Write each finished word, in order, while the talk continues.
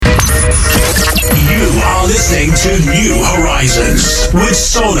horizons with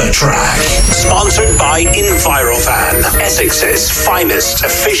SolarTrak. Sponsored by Envirovan, Essex's finest,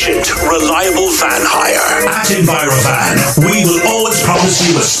 efficient, reliable van hire. At Envirovan, we will always promise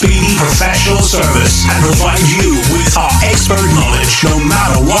you a speedy, professional service and provide you with our expert knowledge, no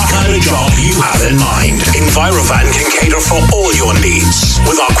matter what kind of job you have in mind. Envirovan can cater for all your needs.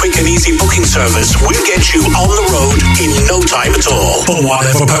 With our quick and easy booking service, we'll get you on the road in no time at all. For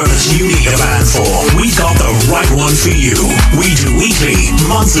whatever purpose you need a van for, we've got the right one for you. We do weekly,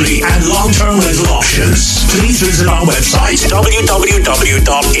 monthly, and long-term rental options. Please visit our website,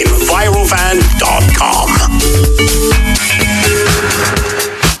 www.envirovan.com.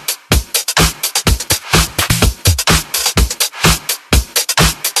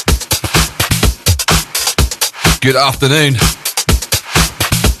 Good afternoon.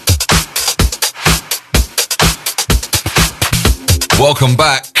 Welcome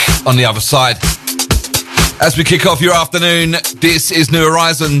back on the other side. As we kick off your afternoon, this is New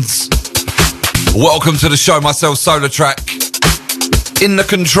Horizons. Welcome to the show, myself, SolarTrak. In the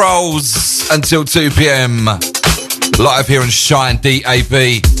controls until 2 p.m. Live here on Shine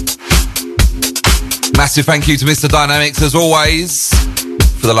DAB. Massive thank you to Mr. Dynamics, as always,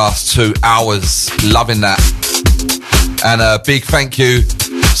 for the last 2 hours. Loving that. And a big thank you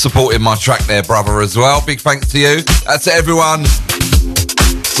supporting my track there, brother, as well. Big thanks to you. That's to everyone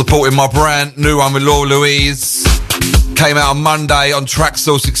supporting my brand new one with Laura Louise. Came out on Monday on Track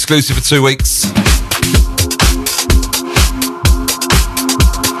Source exclusive for 2 weeks.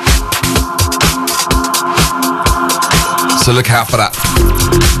 So look out for that.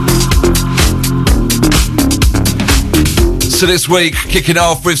 So this week, kicking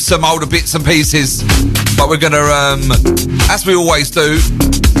off with some older bits and pieces. But we're going to, as we always do,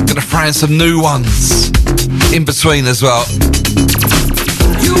 going to throw in some new ones in between as well.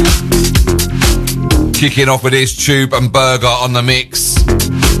 Kicking off with this Tube and Burger on the mix.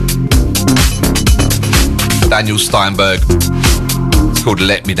 Daniel Steinberg. It's called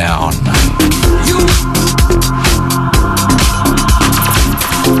Let Me Down.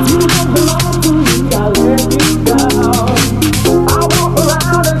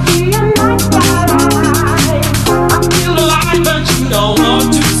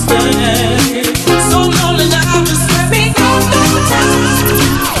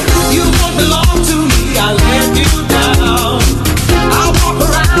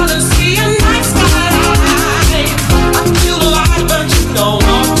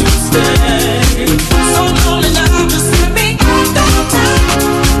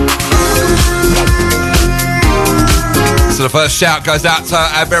 So the first shout goes out to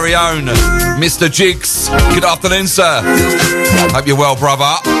our very own Mr. Jigs. Good afternoon, sir. Hope you're well,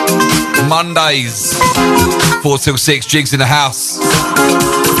 brother. Mondays, 4 till 6, Jigs in the house.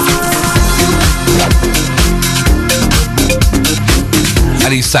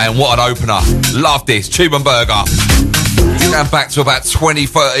 And he's saying, what an opener. Love this. Tube and Burger. Going back to about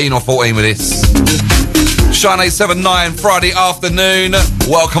 2013 or 14 with this. Shine 879, Friday afternoon.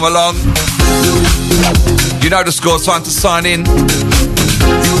 Welcome along. You know the score, time to sign in.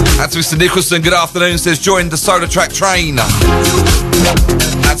 That's Mr. Nicholson, good afternoon, says join the SolarTrak train.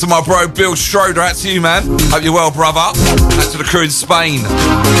 That's to my bro Bill Schroeder, that's you, man. Hope you're well, brother. That's to the crew in Spain.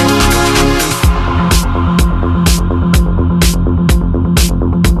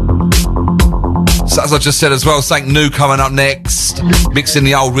 So as I just said as well, something new coming up next. Mixing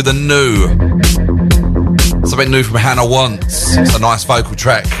the old with the new. Something new from Hannah Wants. It's a nice vocal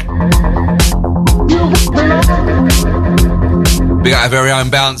track. Big out our very own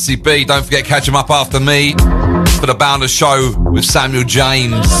Bouncy B. Don't forget, catch him up after me for the Bounder Show with Samuel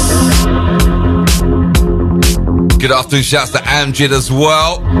James. Good afternoon, shouts to Amjad as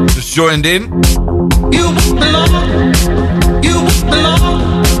well. Just joined in. You belong. You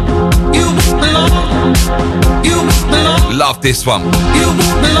belong. You belong. You belong. Love this one. You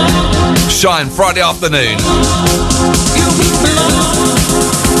belong. Shine Friday afternoon. You belong.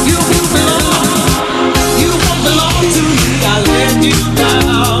 You belong. You won't belong to me. I let you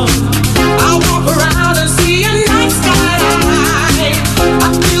down. I walk around and see a night sky. I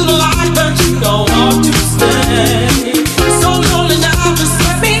feel the light, but you don't want to stay. So lonely now, just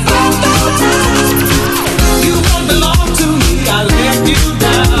let me go. You won't belong to me. I let you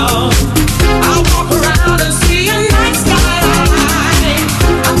down. I walk around and see a night sky.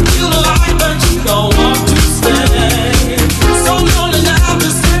 I feel the light, but you don't want to stay. So lonely now.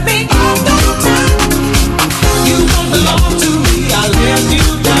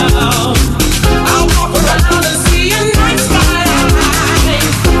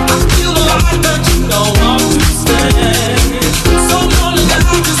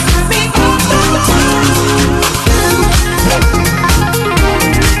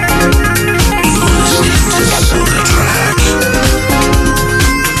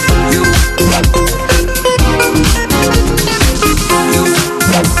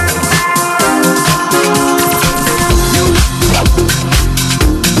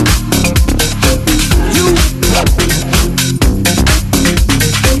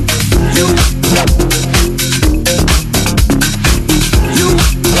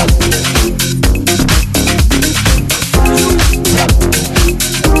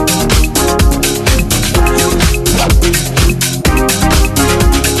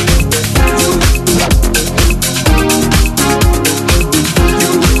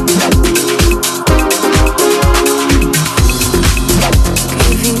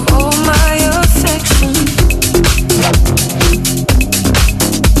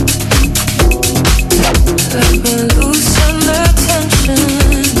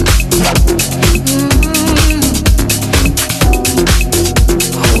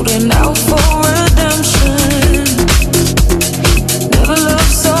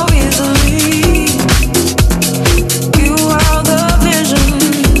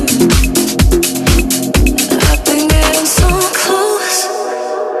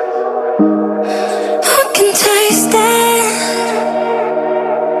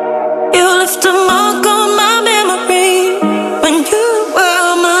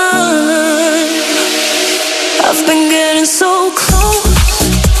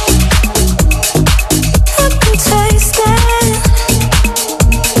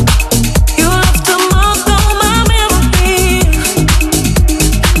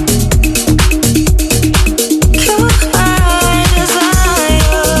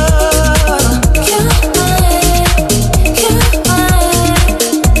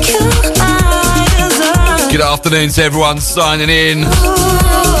 afternoon to everyone signing in.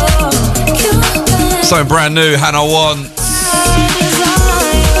 Something brand new, Hannah Wants.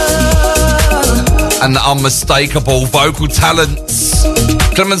 And the unmistakable vocal talents.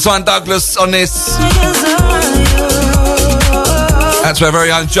 Clementine Douglas on this. That's to our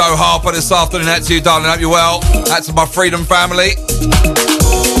very own Joe Harper this afternoon. That's you, darling. Hope you're well. That's to my Freedom family.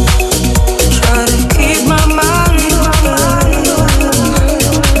 Try to keep my mind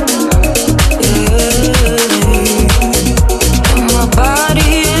and my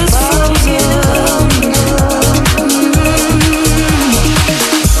body is frozen.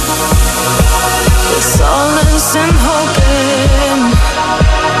 With solace and hoping,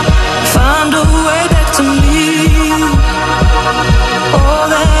 find a way back to me. All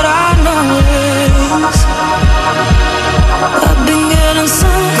that I know is I've been getting so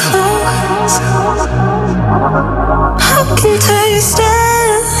close. I can taste it.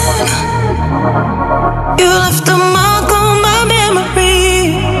 You left a mark on my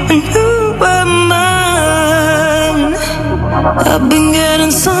memory, and you were mine. I've been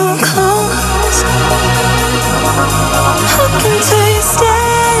getting so close. I can taste it.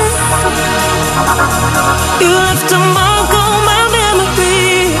 You left a mark on my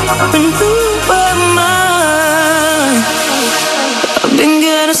memory, and you were mine. I've been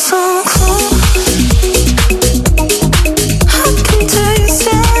getting so close. I can taste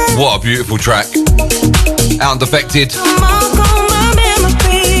it. What a beautiful track. Out and Defected. Mark on my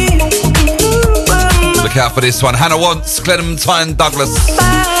memory, and you were mine. Look out for this one. Hannah Wants, Clementine Douglas.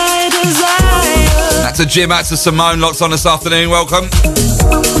 By desire. That's a Jim, that's a Simone. Lots on this afternoon. Welcome.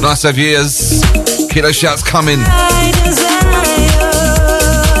 Nice to have you ears. Kiddo Shouts coming. By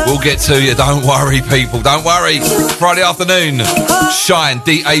desire. We'll get to you. Don't worry, people. Don't worry. Friday afternoon. Shine,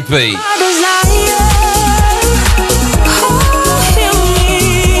 DAP. By desire. Oh, hear me.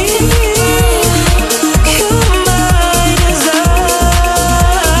 You're my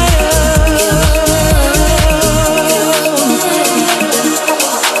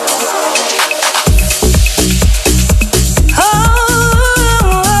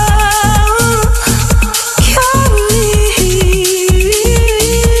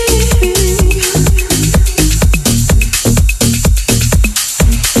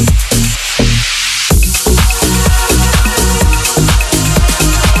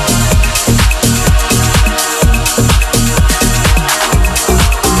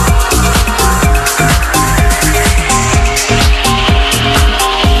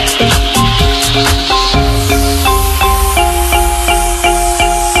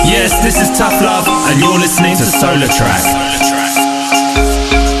This is Tough Love, and you're listening to SolarTrak.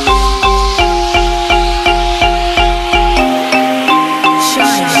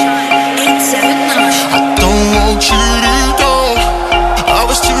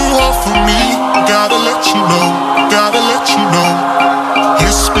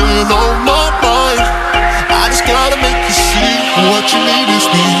 What you need is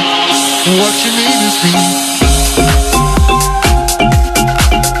me. What you need is me.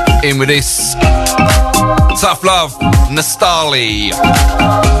 In with this Tough Love, Nastali.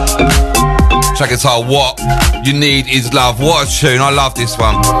 Track guitar, What You Need Is Love. What a tune, I love this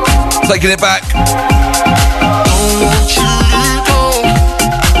one. Taking it back. Don't want you to go.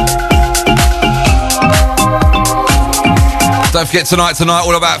 Don't forget tonight,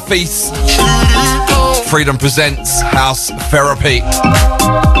 all about Feast. Freedom presents House Therapy.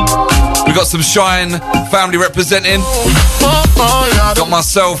 We've got some Shine family representing. Got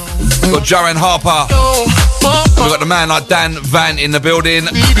myself, got Joanne Harper. We've got the man like Dan Van in the building,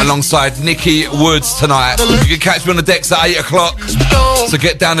 alongside Nikki Woods tonight. You can catch me on the decks at 8 o'clock, so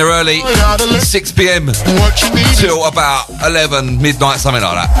get down there early. 6 p.m. till about 11, midnight, something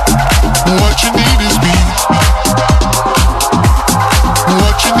like that. What you need is me.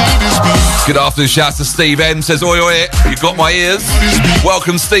 What you need is me. Good afternoon, shouts to Steve M. Says, oi, oi, you got my ears.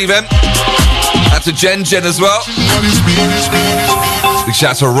 Welcome, Steve M. That's to Jen as well. Big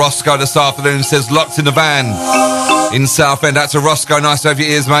shout to Roscoe this afternoon. Says, locked in the van in Southend. That's to Roscoe. Nice to have your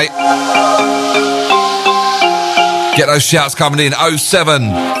ears, mate. Get those shouts coming in.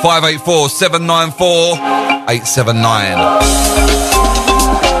 07 584 794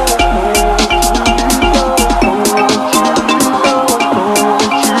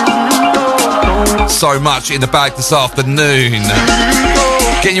 879. So much in the bag this afternoon.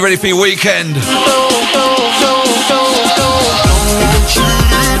 Getting you ready for your weekend.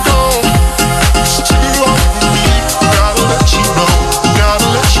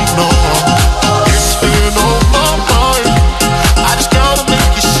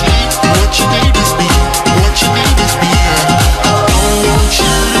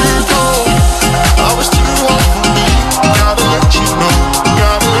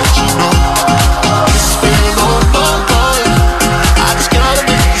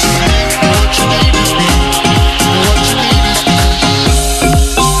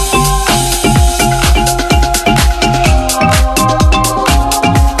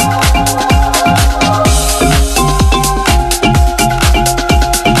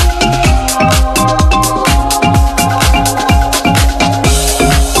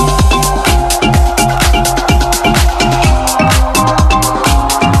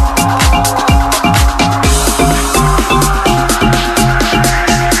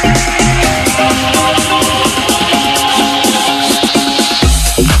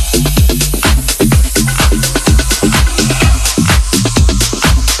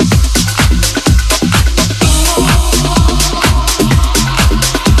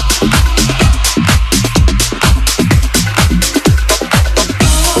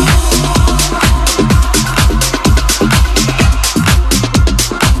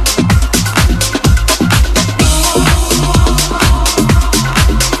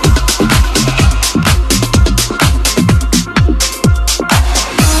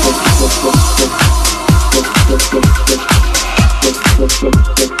 September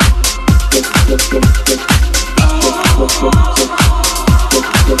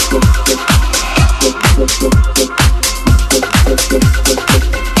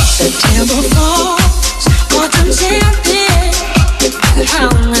falls, autumn's ending.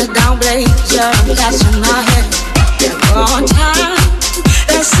 Helmet down, blazer, that's in my head. Never on time,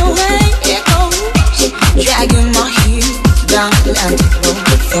 that's the way it goes. Dragging my heels down Atlantic Road.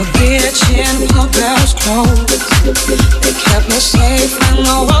 The bitch in poor girl's clothes. They kept me safe when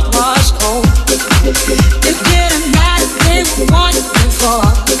the world was cold. It didn't matter, they wanted before.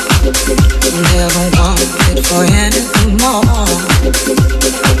 Never wanted for anything more.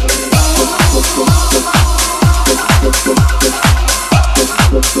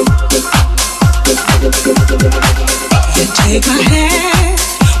 You take my hand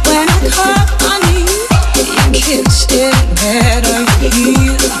when I cut my knee. You kiss it better, you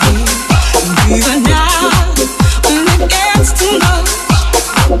heal me. And even now, when it gets too much,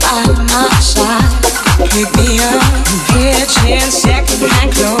 by my side, pick me up. Rich in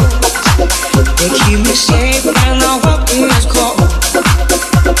second-hand clothes. They keep me safe when the world is cold.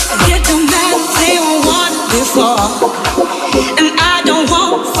 It don't matter, they won't want it before. And I don't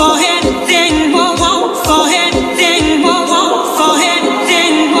want for anything more, want for anything more, want for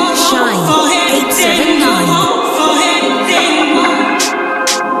anything more, Shine, for anything more, want for anything more.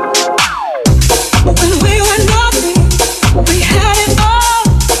 When we were nothing, we had it all.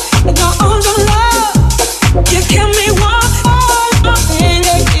 Your arms of love, you give me one all, and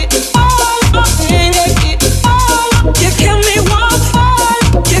it all, and it all. You give me one all,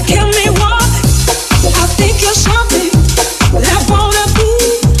 you give me one. I think you're something that wanna be.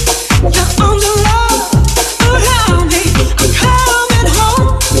 Your arms of love around me. I'm coming home,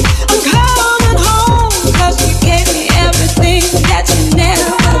 I'm coming home. 'Cause you gave me everything that you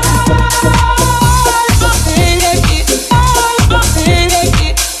never had.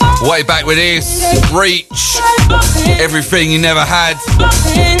 Way back with this, Reach, Everything You Never Had.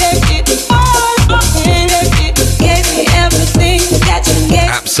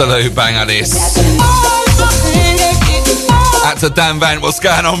 Absolute banger this. Out to Dan Van, what's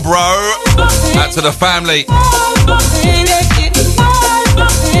going on, bro? Out to the family.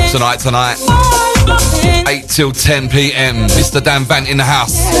 Tonight, 8 till 10 p.m. Mr. Dan Van in the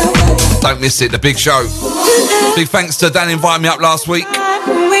house. Don't miss it, the big show. Big thanks to Dan inviting me up last week.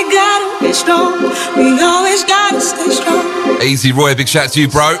 We gotta be strong. We always gotta stay strong. Easy Roy, big shout to you,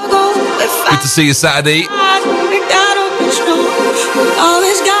 bro. Good to see you Saturday. We gotta be strong. We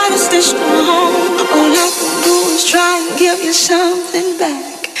always gotta stay strong. All I can do is try and give you something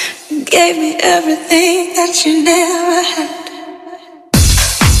back. You gave me everything that you never had.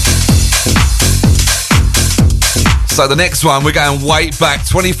 So the next one, we're going way back,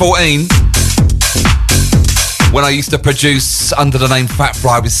 2014. When I used to produce under the name Fat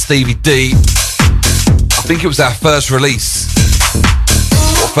Fly with Stevie D. I think it was our first release.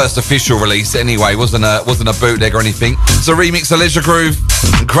 Or first official release anyway, wasn't a bootleg or anything. It's a remix of Leisure Groove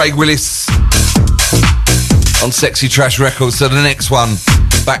and Craig Willis on Sexy Trash Records. So the next one,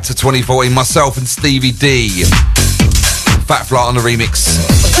 back to 2014, myself and Stevie D. Fat Fly on the remix.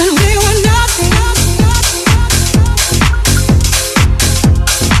 When we were nothing.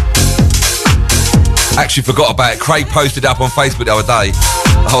 Actually forgot about it. Craig posted up on Facebook the other day.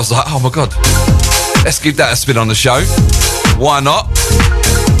 I was like, oh my God, let's give that a spin on the show. Why not?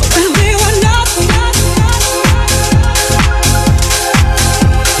 When we were nothing.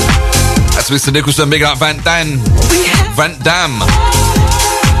 That's Mr. Nicholson, big up Van Dam.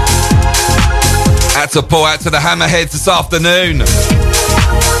 Out to Paul, out to the Hammerheads this afternoon.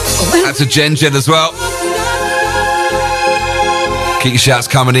 Out to Jen as well. Keep your shouts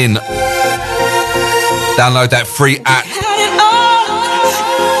coming in. Download that free app.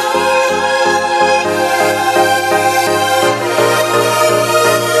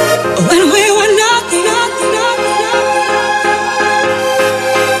 When we were nothing.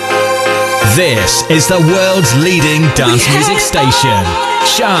 This is the world's leading dance music station,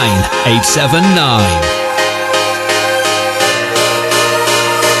 Shine 879.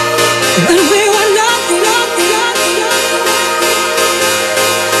 When we were nothing.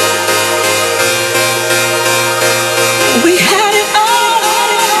 We had it all.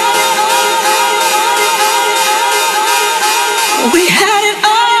 We had it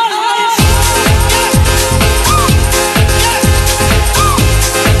all.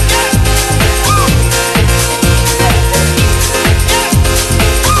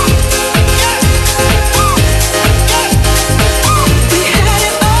 We had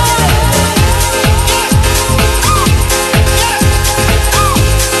it all.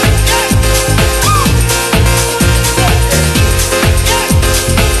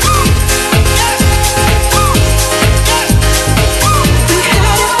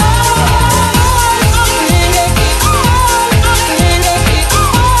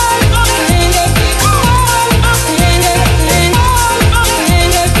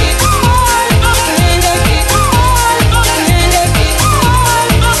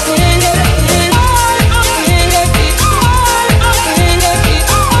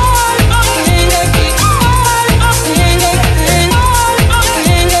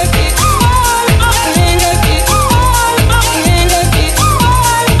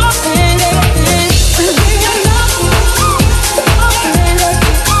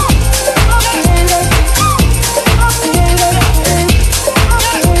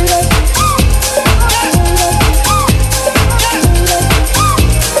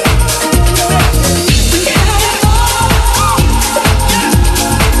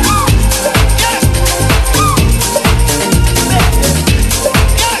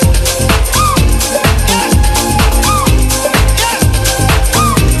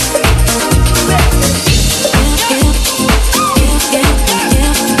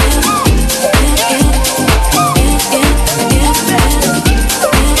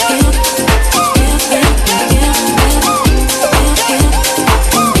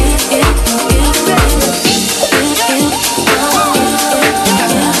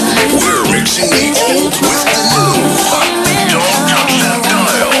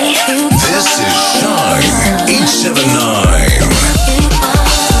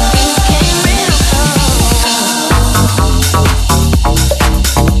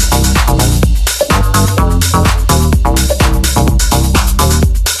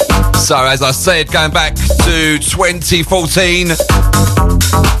 So, as I said, going back to 2014,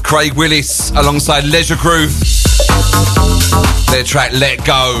 Craig Willis alongside Leisure Crew, their track Let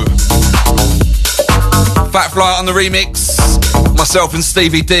Go. Fat Fly on the remix, myself and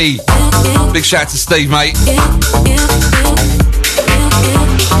Stevie D. Big shout out to Steve, mate.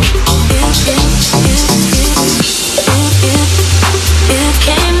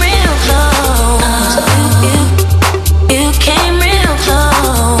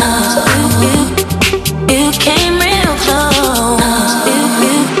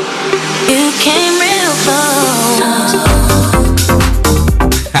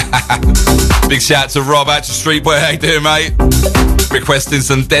 Big shout out to Rob out to Street Boy. How you doing, mate? Requesting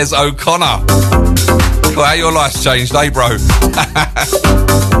some Des O'Connor. Well, how your life's changed, eh, bro?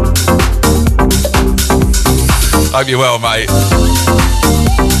 Hope you're well, mate.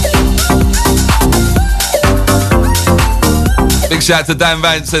 Big shout out to Dan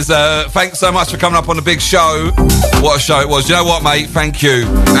Vance. Says, thanks so much for coming up on the big show. What a show it was. You know what, mate? Thank you.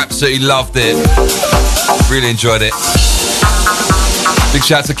 Absolutely loved it. Really enjoyed it. Big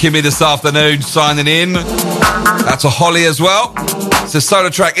shout out to Kimmy this afternoon, signing in. That's to Holly as well. It's a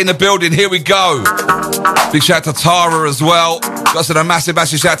SolarTrak in the building. Here we go. Big shout out to Tara as well. Got a massive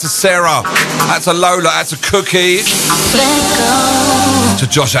shout out to Sarah. That's to Lola. That's to Cookie. To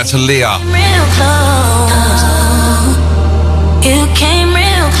Josh. That's to Leah. Real close. You came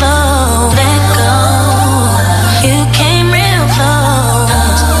real close. Let go. You came real close.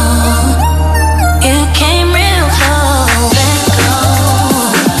 You came real close. Let go.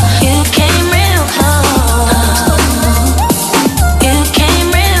 You came real close. You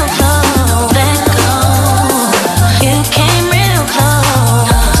came real close. Let go. You came real close.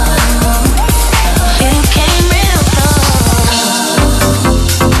 You came real close.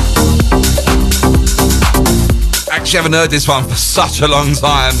 Actually, haven't heard this one for such a long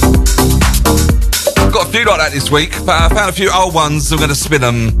time. I've got a few like that this week, but I found a few old ones. I'm going to spin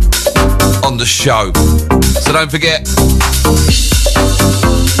them on the show. So don't forget,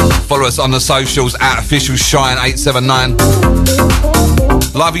 follow us on the socials at official Shine879.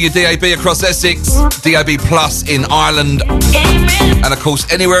 Live with your DAB across Essex, DAB Plus in Ireland, and of course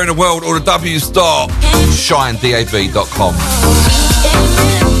anywhere in the world, or the w.shinedab.com.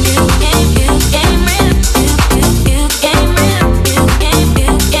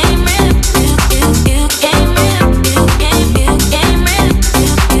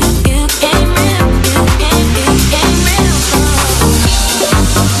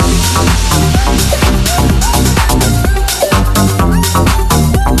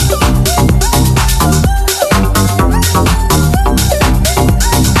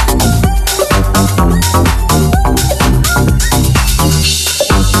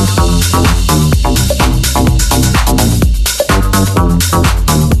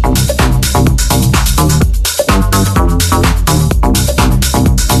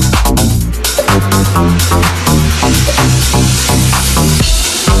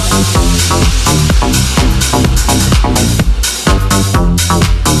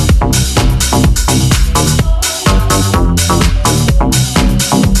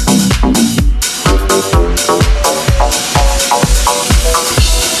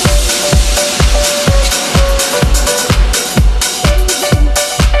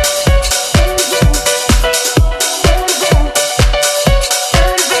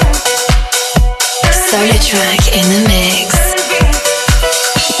 SolarTrak in the mix.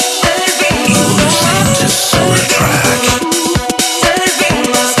 You're listening to SolarTrak.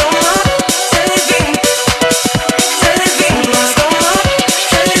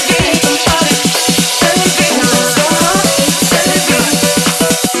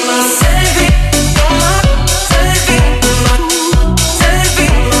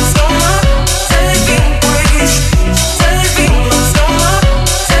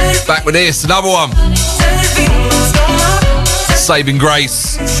 Back with this, another one. Saving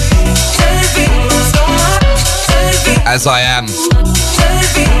Grace. As I Am.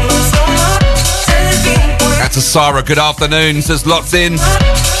 That's to Sarah, good afternoon. Says locked in.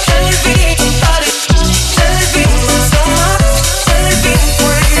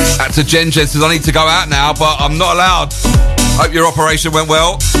 That's to Jen. Says I need to go out now, but I'm not allowed. Hope your operation went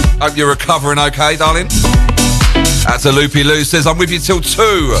well. Hope you're recovering okay, darling. That's a Loopy Lou. Says I'm with you till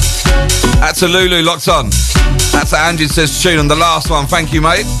 2. That's a Lulu, locked on. That's a Angie. Says tune on the last one. Thank you,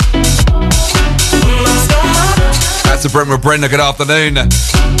 mate. That's a Brentwood Brenda. Good afternoon.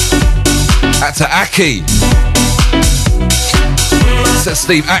 That's a Aki. That's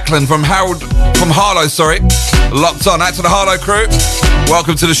Steve Ackland from Harlow, sorry. Locked on. That's to the Harlow crew.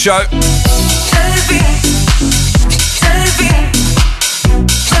 Welcome to the show.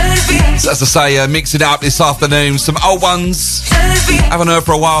 So as I say, mixing it up this afternoon. Some old ones, haven't heard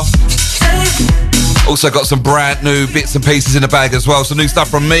for a while. Also got some brand new bits and pieces in the bag as well. Some new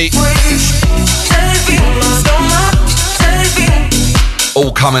stuff from me.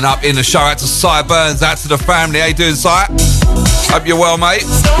 All coming up in the show. Out to Cy Burns, out to the family. How you doing, Cy? Hope you're well, mate.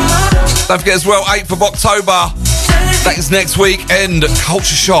 Don't forget as well, 8th of October. That is next week, and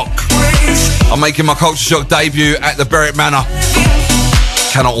Culture Shock. I'm making my Culture Shock debut at the Berwick Manor.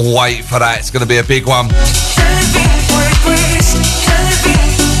 Cannot wait for that. It's going to be a big one.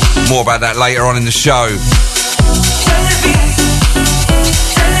 More about that later on in the show.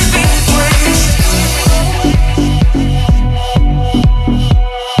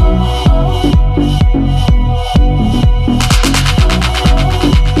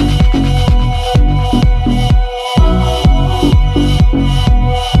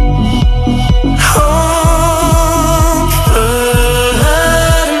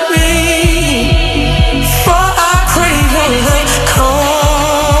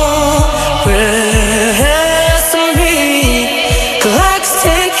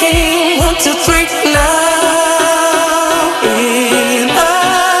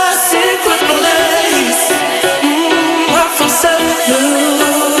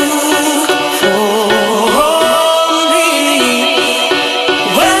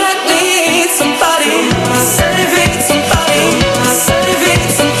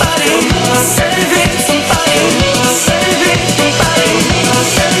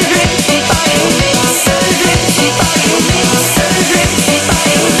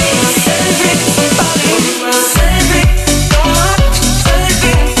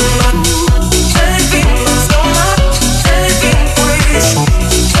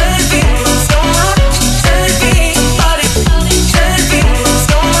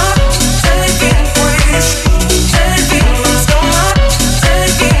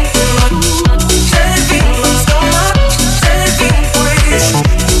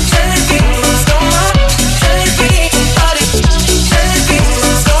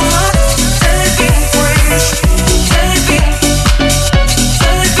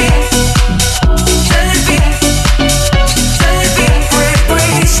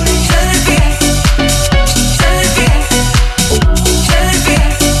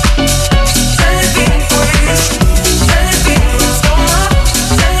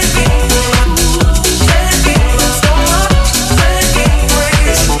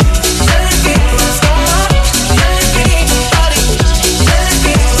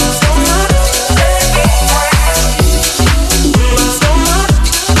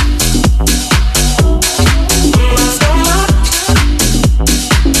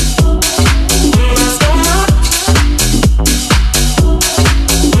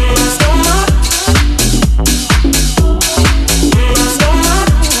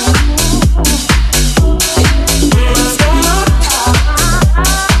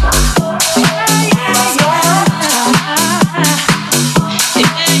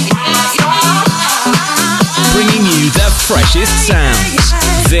 Freshest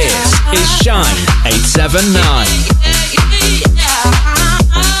sounds. This is Shine 879.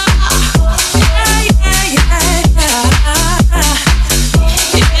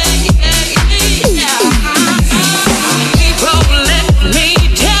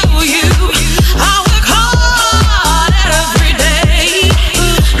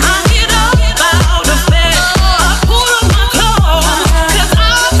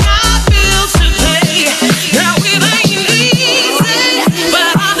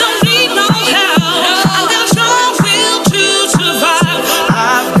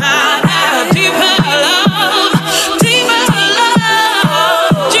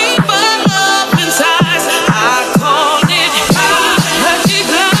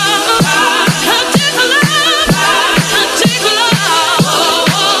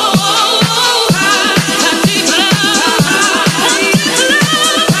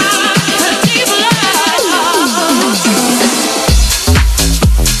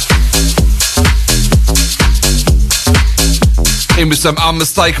 With some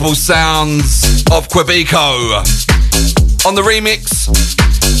unmistakable sounds of Quebeco. On the remix,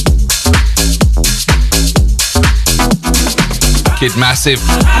 Kid Massive.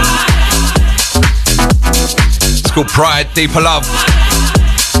 It's called Pride, Deeper Love.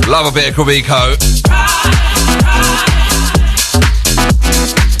 Love a bit of Quebeco.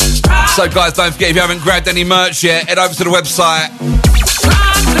 So guys, don't forget, if you haven't grabbed any merch yet, head over to the website.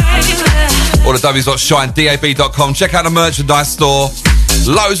 Or the www.shinedab.com. Check out the merchandise store.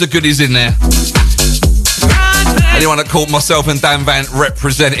 Loads of goodies in there. Anyone that caught myself and Dan Van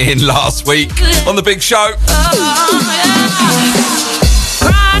representing last week on the big show.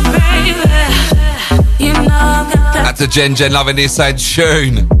 to Jen loving this saying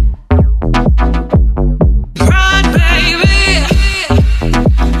tune.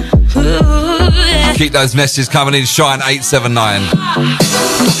 Keep those messages coming in. Shine 879.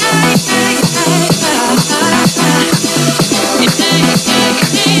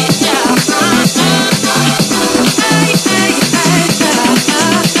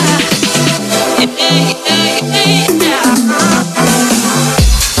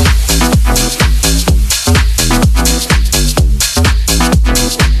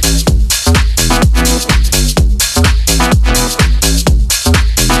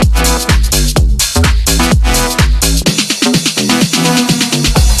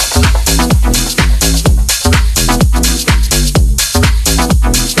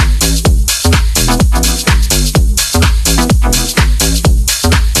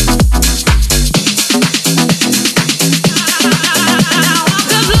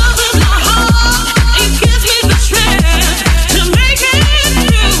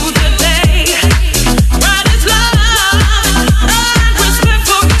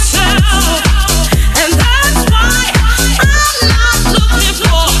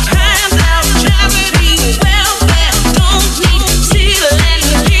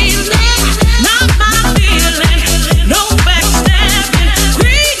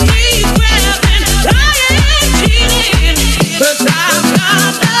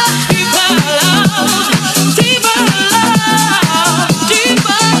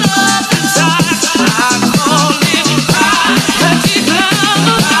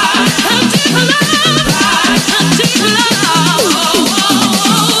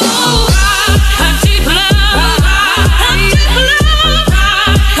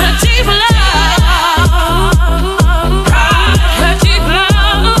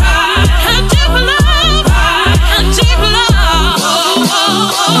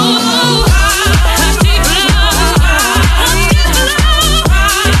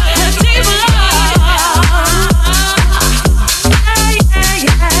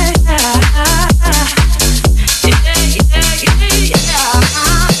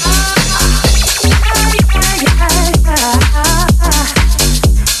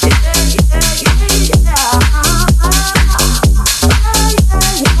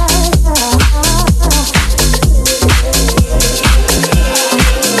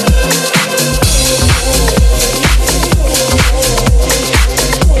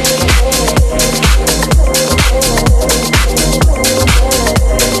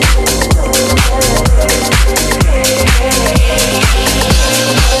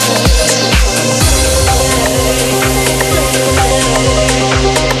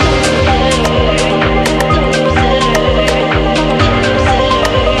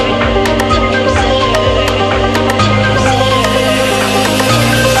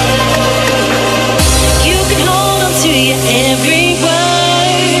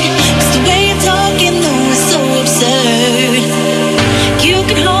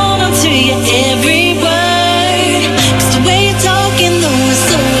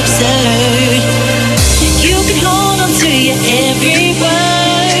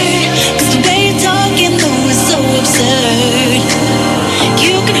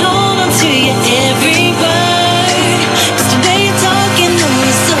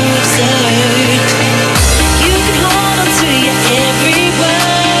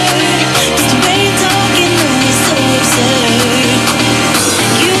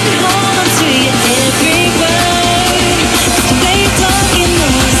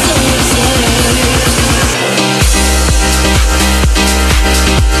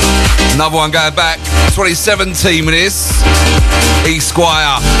 Another one going back 2017 with this. E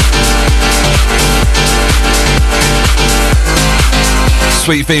Squire.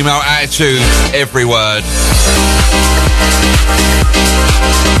 Sweet female attitude, every word.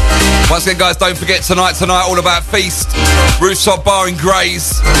 Once again, guys, don't forget tonight, all about Feast. Rooftop bar in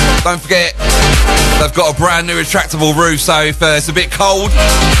Grays. Don't forget, they've got a brand new retractable roof, so if it's a bit cold,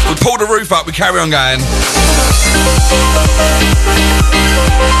 we pull the roof up, we carry on going.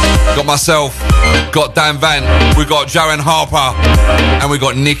 Got myself, got Dan Van, we got Joanne Harper, and we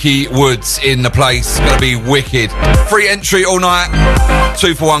got Nikki Woods in the place. Gonna be wicked. Free entry all night,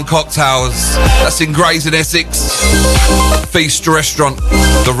 2-for-1 cocktails. That's in Grays in Essex. Feast Restaurant,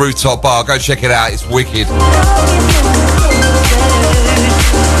 the rooftop bar. Go check it out, it's wicked.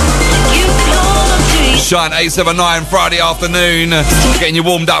 Shine 879 Friday afternoon, getting you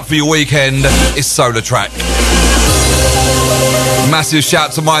warmed up for your weekend. It's SolarTrak. Massive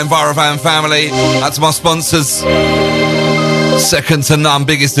shout to my Envirovan family. That's my sponsors. Second to none,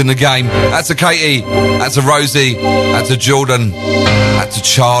 biggest in the game. That's to Katie. That's to Rosie. That's to Jordan. That's to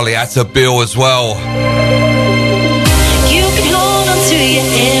Charlie. That's to Bill as well.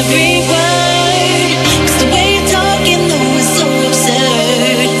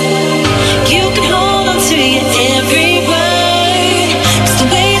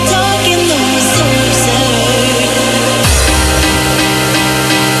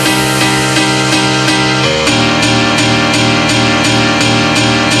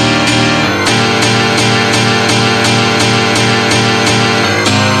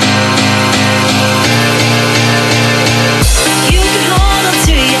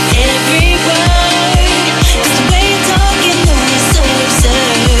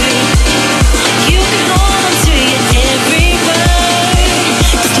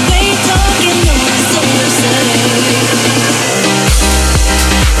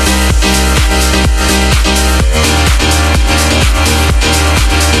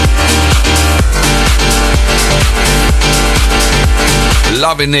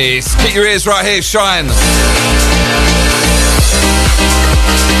 Loving this. Keep your ears right here, Shine.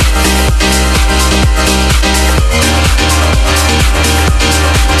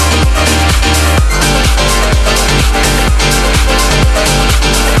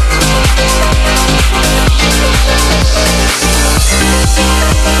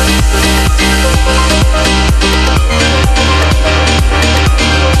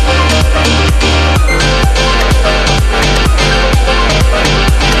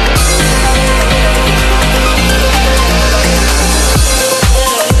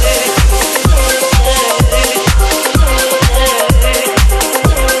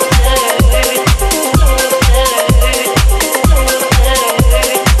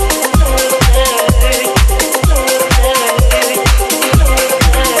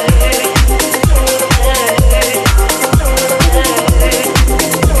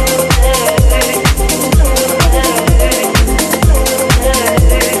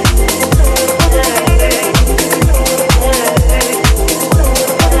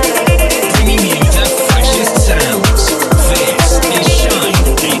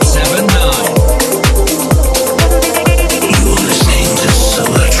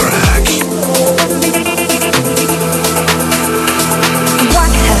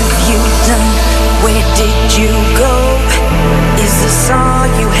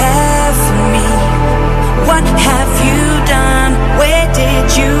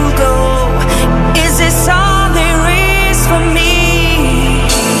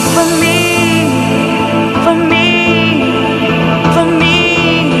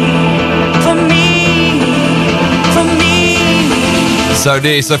 So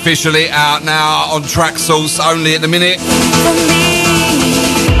this officially out now on Track Source only at the minute.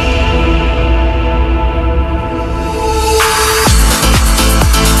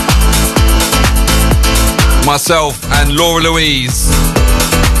 Myself and Laura Louise.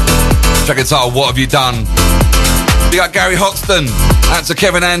 Track entitled What Have You Done? We got Gary Hoxton. Out to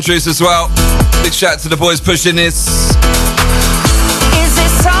Kevin Andrews as well. Big shout out to the boys pushing this.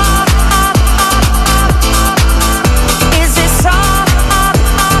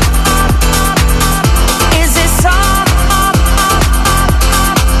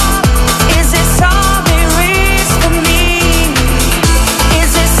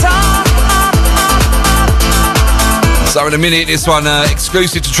 So in a minute, this one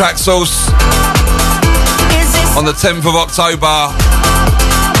exclusive to Track Source on the 10th of October.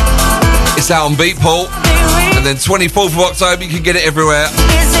 It's out on Beatport, and then 24th of October you can get it everywhere.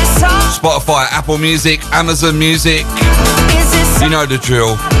 Spotify, Apple Music, Amazon Music. You know the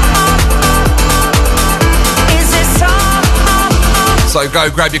drill. So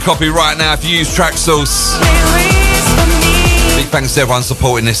go grab your copy right now if you use Track Source. Big thanks to everyone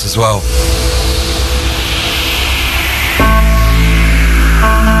supporting this as well.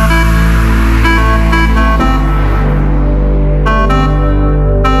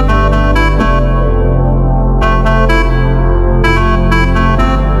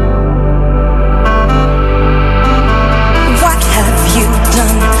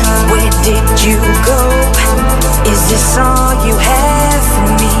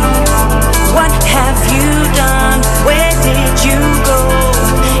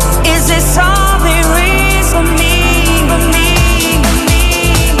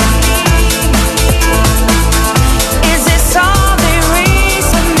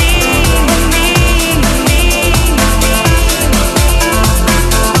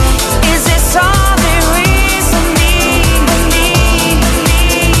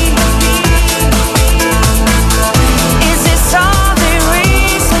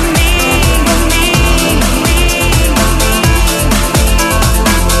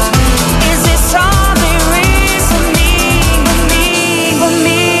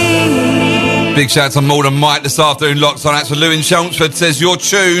 Big shout out to Maud and Mike this afternoon, locked on. That's for Lou in Chelmsford. Says your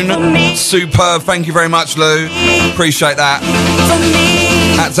tune superb. Thank you very much, Lou. Appreciate that.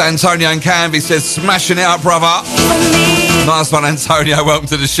 That's Antonio and Canvey. Says smashing it up, brother. Nice one, Antonio. Welcome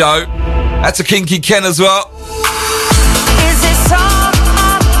to the show. That's a Kinky Ken as well.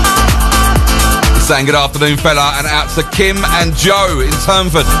 Saying good afternoon, fella, and out to Kim and Joe in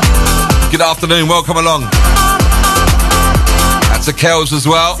Turnford. Good afternoon. Welcome along. That's to Kels as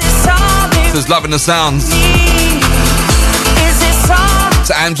well. Says loving the sounds.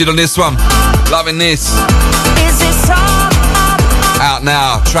 To Amjad on this one. Loving this. Out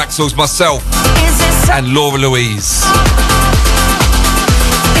now. Track Source myself and Laura Louise.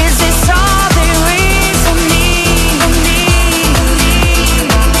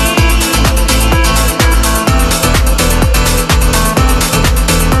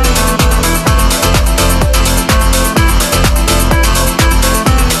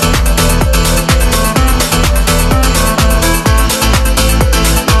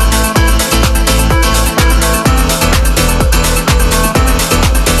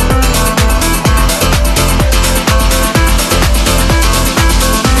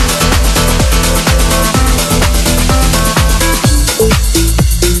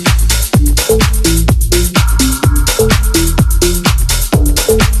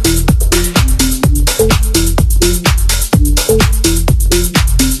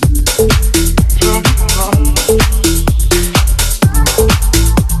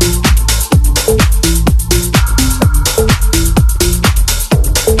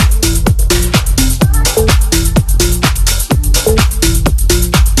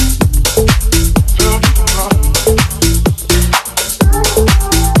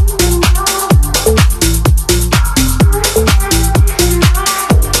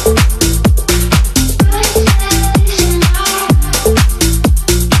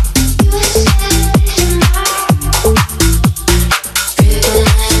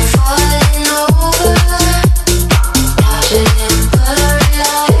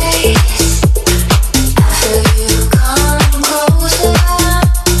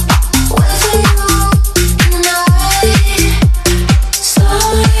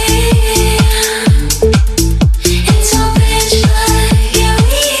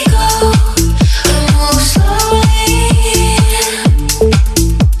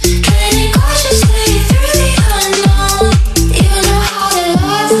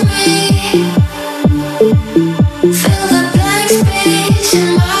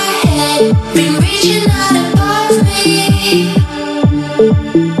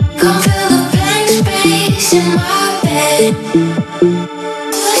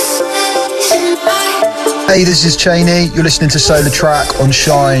 Hey, this is Cheney. You're listening to SolarTrak on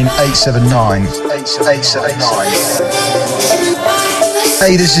Shine 879.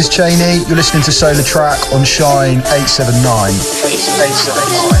 Hey, this is Cheney. You're listening to SolarTrak on Shine 879.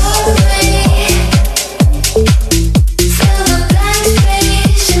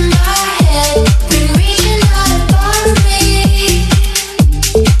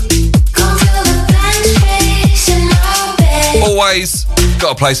 Always got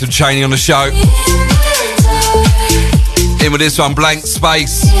to play some Cheney on the show. In with this one, Blank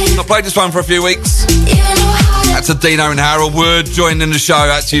Space. I've played this one for a few weeks. That's a Dino and Harold Wood joining the show.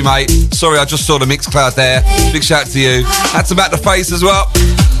 That's to you, mate. Sorry, I just saw the mix cloud there. Big shout to you. That's about the face as well.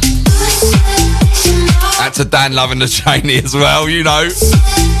 That's a Dan loving the Cheney as well, you know.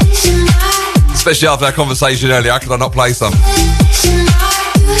 Especially after our conversation earlier, how could I not play some?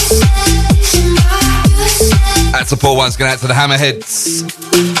 That's a poor one's going out to the Hammerheads.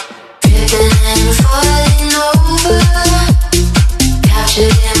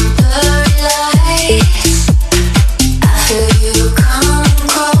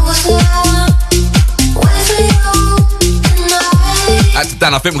 That's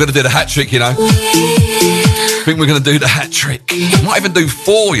Dan. I think we're going to do the hat trick, you know. I think we're going to do the hat trick. Might even do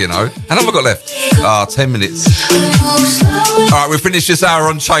 4, you know. How long have I got left? 10 minutes. Alright, we'll finish this hour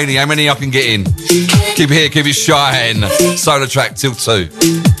on Cheney. How many I can get in? Keep it here, keep it shine. SolarTrak till 2.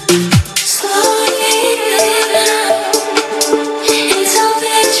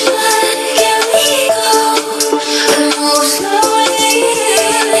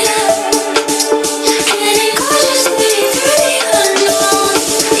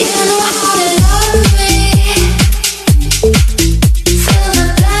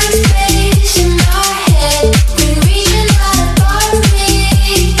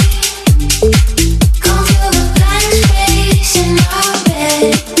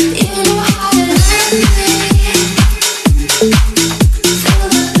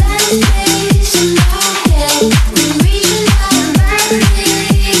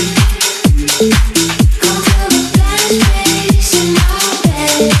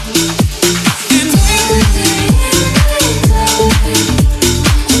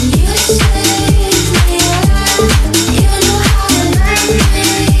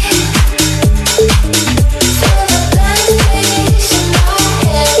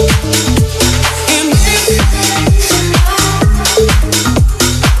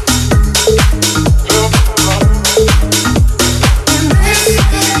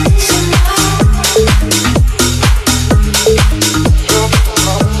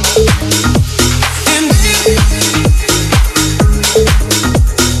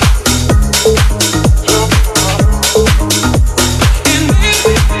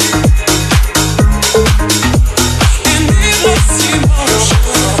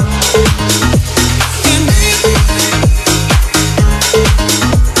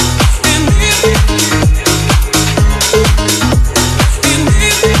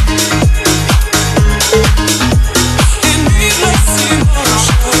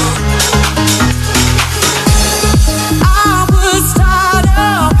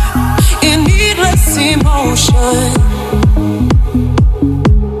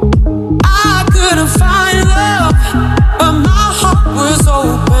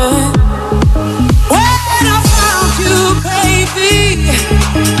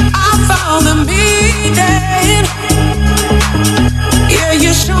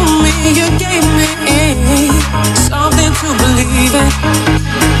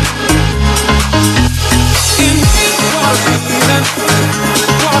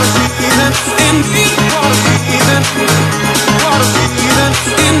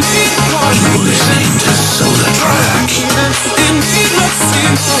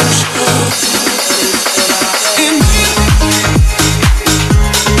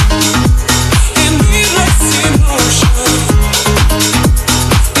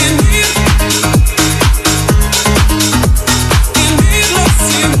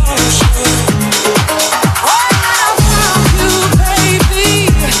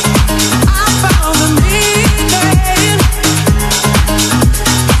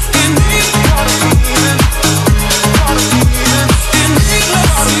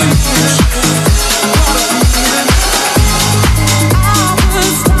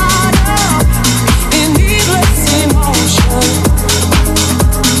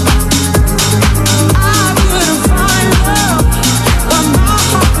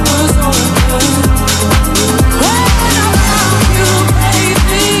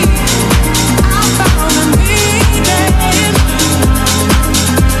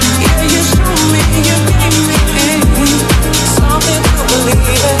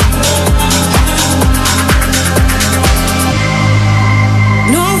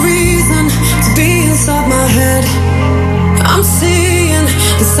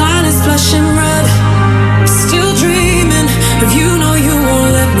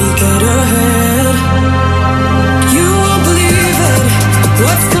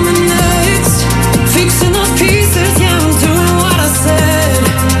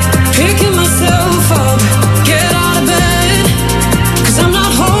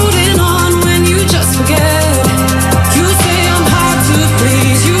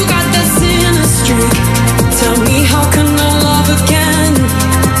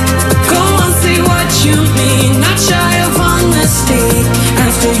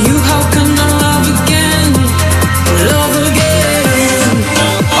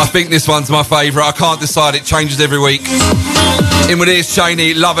 think this one's my favourite. I can't decide. It changes every week. In with this,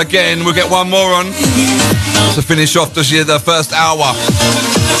 Cheney, Love Again. We'll get one more on to finish off the first hour.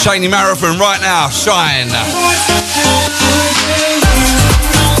 Cheney Marathon right now. Shine.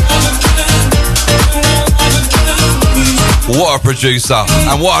 What a producer.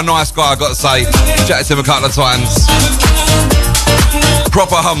 And what a nice guy, I've got to say. Chatted to him a couple of times.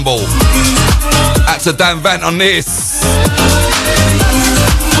 Proper humble. That's a Dan Vant on this.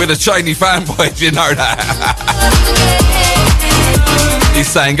 With a Cheney fanboy, do you know that? He's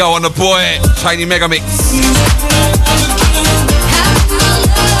saying, go on the boy, Cheney Megamix.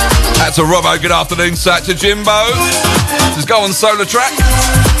 That's a Robbo, good afternoon, sir. To Jimbo. Just go on SolarTrak.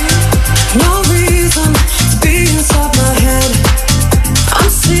 No reason to be inside my head. I'm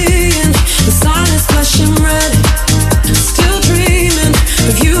seeing the silence flashing red. Still dreaming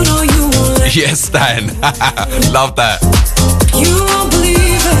of you, know you won't let. Yes, Dan. Love that. You won't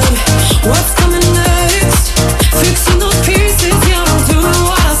believe it. What's coming next? Fixing those pieces, yeah, I'm doing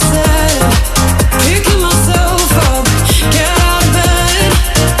what I said. Picking myself up, get out of bed.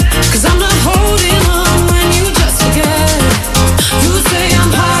 'Cause I'm not holding on when you just forget. You say I'm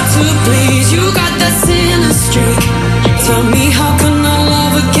hard to please, you got that sinner streak. Tell me, how can I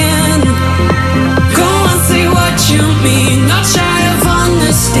love again? Go on, say what you mean, not shy of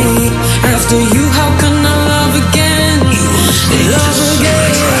honesty. After you, how can I love again? Love again.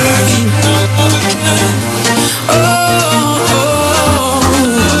 Oh,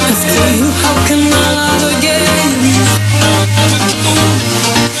 after you, how can I love again?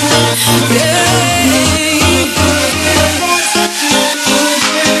 Yeah.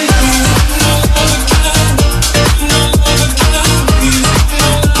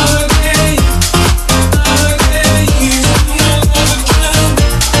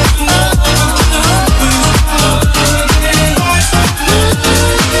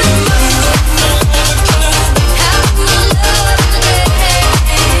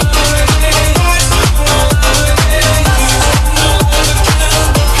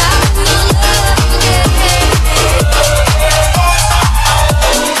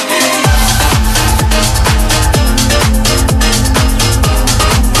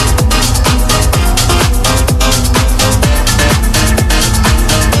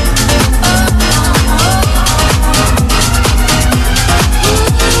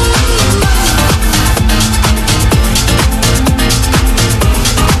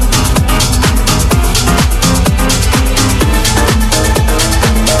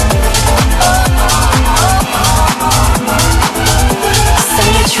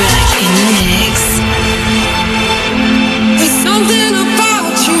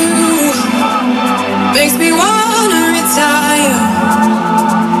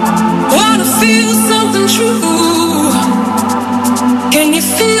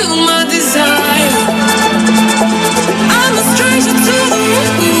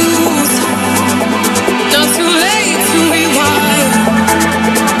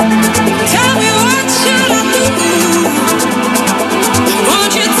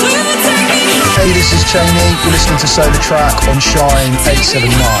 Cheney, you're listening to SolarTrak on Shine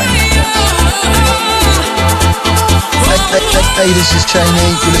 879. Hey, this is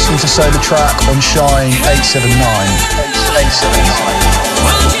Cheney, you're listening to SolarTrak on Shine 879. 879.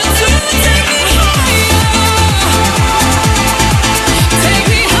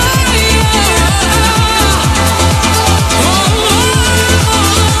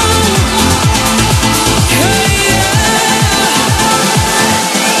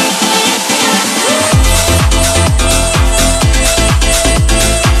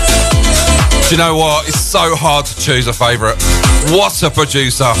 Do you know what? It's so hard to choose a favourite. What a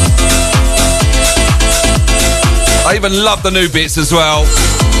producer. I even love the new bits as well.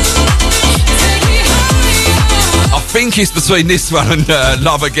 I think it's between this one and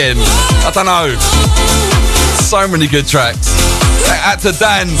Love Again. I don't know. So many good tracks. Out to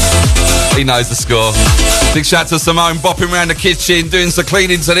Dan. He knows the score. Big shout to Simone bopping around the kitchen, doing some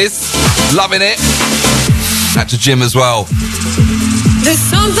cleaning to this. Loving it. Out to Jim as well. There's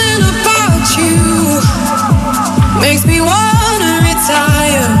something about you makes me wanna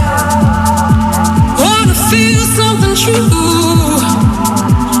retire. Wanna feel something true.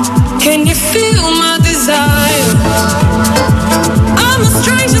 Can you feel my desire? I'm a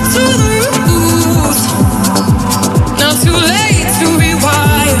stranger to the rules. Not too late to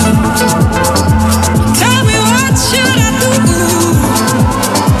rewire. Tell me, what should I do?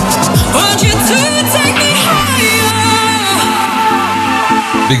 Want you to take me higher.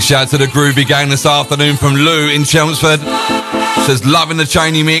 Big shout to the Groovy Gang this afternoon from Lou in Chelmsford. Says loving the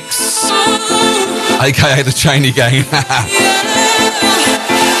Cheney mix, aka the Cheney Gang.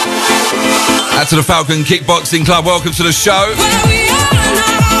 Out to the Falcon Kickboxing Club, welcome to the show.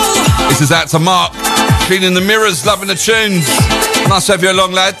 This is out to Mark, cleaning the mirrors, loving the tunes. Nice to have you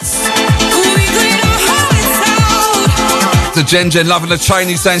along, lads. To Jen, loving the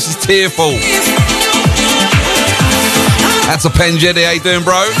Chinese, saying she's tearful. That's a Penjetty, how you doing,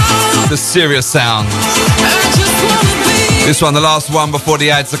 bro? The serious sound. This one, the last one before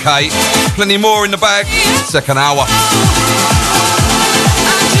the ads, okay? Plenty more in the bag. Second hour.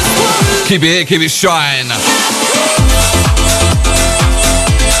 Keep it here, keep it shine.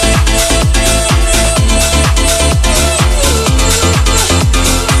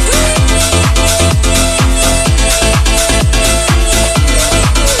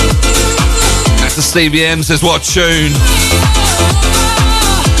 Stevie M says, what a tune.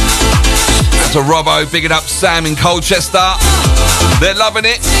 That's a Robbo, bigging up Sam in Colchester. They're loving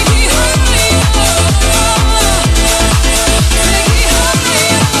it.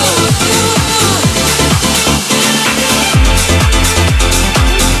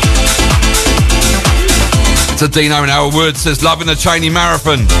 It's a Dino in Howard Wood, says, loving the Cheney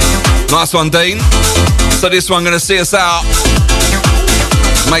Marathon. Nice one, Dean. So this one going to see us out.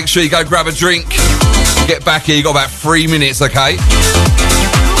 Make sure you go grab a drink. Get back here, you got about 3 minutes, okay?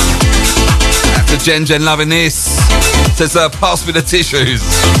 After Jen loving this. Says, pass me the tissues.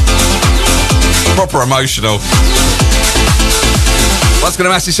 Proper emotional. Once going to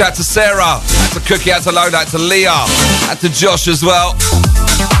massive shout out to Sarah. Out to Cookie, out to Loda, out to Leah. Out to Josh as well.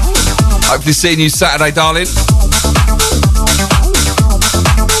 Hopefully seeing you Saturday, darling.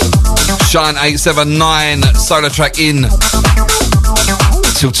 Shine 879, SolarTrak in.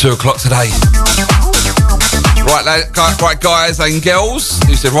 Till 2 o'clock today. Right, guys and girls.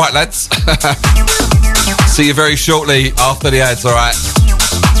 You said right, lads. See you very shortly after the ads, all right?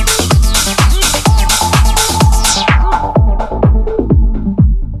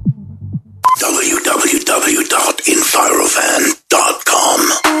 www.envirofan.com.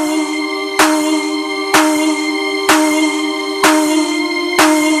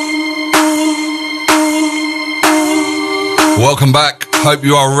 Welcome back. Hope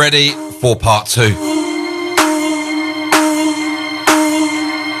you are ready for part 2.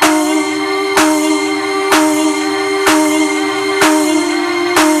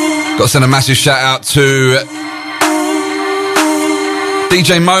 Got to send a massive shout out to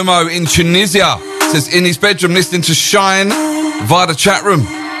DJ Momo in Tunisia. Says in his bedroom listening to Shine via the chat room.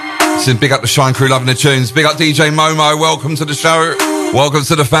 Says big up the Shine crew, loving the tunes. Big up DJ Momo. Welcome to the show. Welcome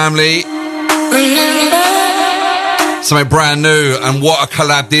to the family. Something brand new, and what a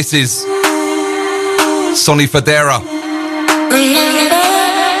collab this is. Sonny Federa.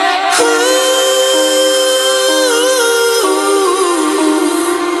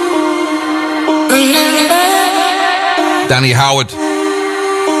 Danny Howard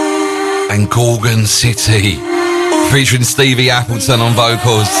and Gorgon City, featuring Stevie Appleton on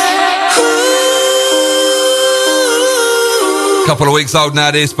vocals. Couple of weeks old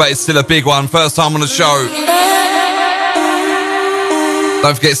now this, but it's still a big one. First time on the show.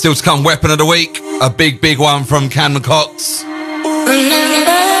 Don't forget still to come Weapon of the Week, a big one from Cameron Cox.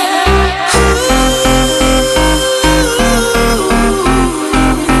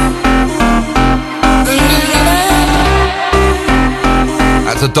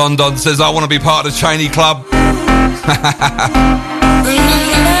 That's a Don says, I want to be part of the Cheney Club.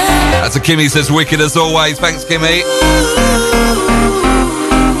 That's a Kimmy says, wicked as always. Thanks, Kimmy.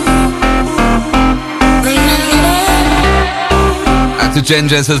 That's a Jen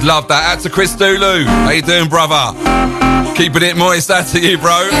says, love that. That's a Chris Dulu. How you doing, brother? Keeping it moist. That's to you,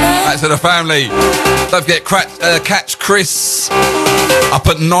 bro. That's to the family. Don't forget, catch Chris up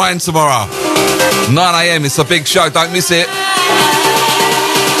at 9 tomorrow. 9 a.m. It's a big show. Don't miss it.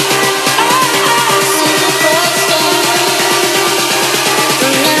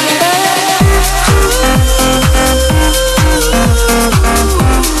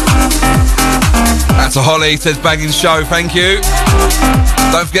 That's a Holly, says banging show, thank you.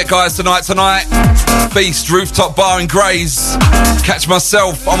 Don't forget, guys, tonight, Feast, Rooftop Bar in Grays. Catch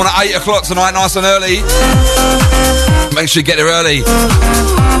myself, I'm on at 8 o'clock tonight, nice and early. Make sure you get there early.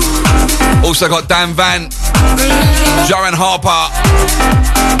 Also got Dan Vant, Joanne Harper,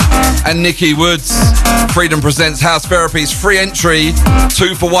 and Nikki Woods. Freedom presents House Therapies, free entry,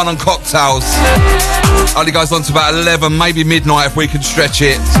 2 for 1 on cocktails. Only goes on to about 11, maybe midnight if we can stretch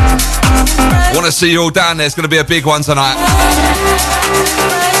it. Want to see you all down there. It's going to be a big one tonight.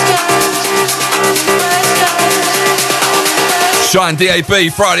 Shine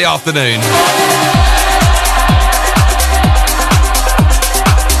DAB Friday afternoon.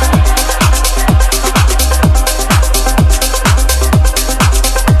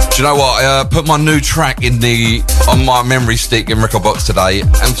 you know what? I put my new track on my memory stick in record box today,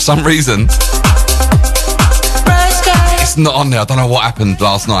 and for some reason, it's not on there. I don't know what happened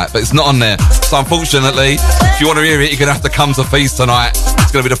last night, but it's not on there. So unfortunately, if you want to hear it, you're going to have to come to Feast tonight.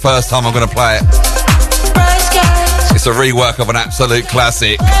 It's going to be the first time I'm going to play it. It's a rework of an absolute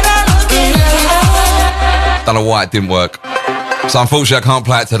classic. Don't know why it didn't work. So unfortunately, I can't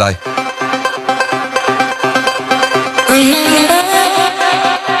play it today.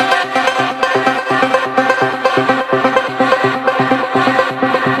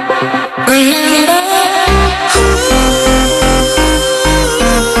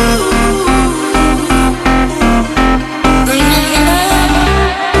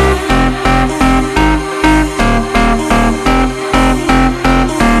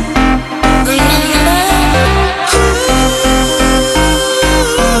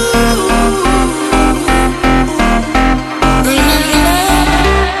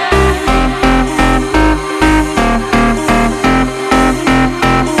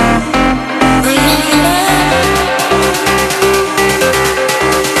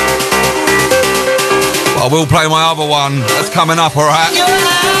 I will play my other one. That's coming up, all right?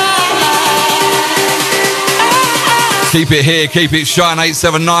 Keep it here. Keep it Shine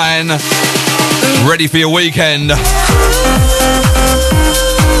 879. Ready for your weekend.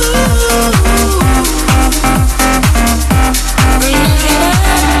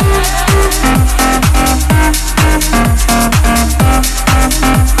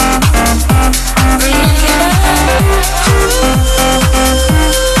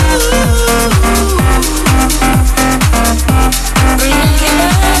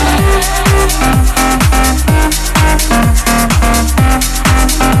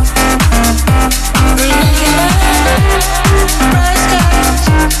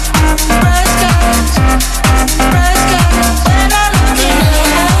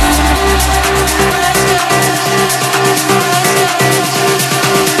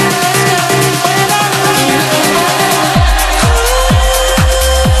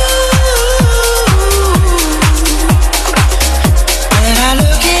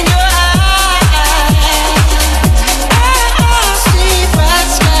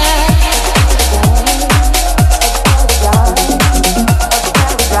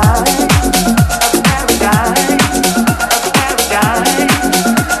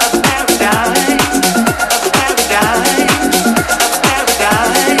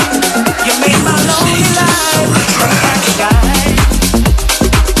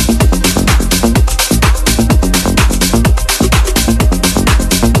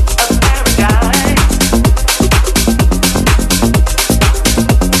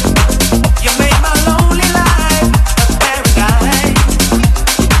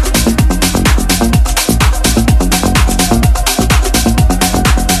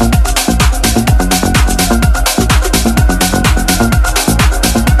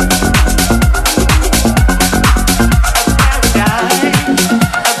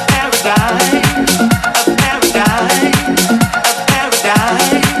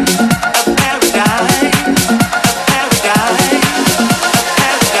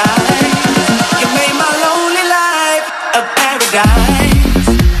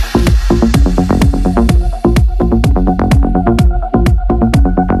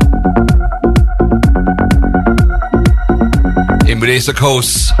 This, of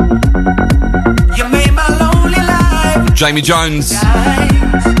course, you made my lonely life. Jamie Jones,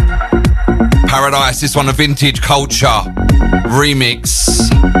 Paradise. This one, a Vintage Culture remix.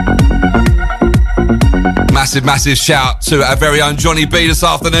 Massive shout to our very own Johnny B this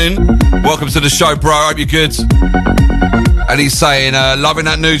afternoon. Welcome to the show, bro. I hope you're good. And he's saying, loving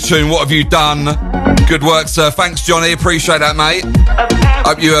that new tune. What have you done? Good work, sir. Thanks, Johnny. Appreciate that, mate.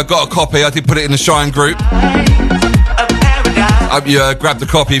 Hope you got a copy. I did put it in the Shine group. Hope you grabbed a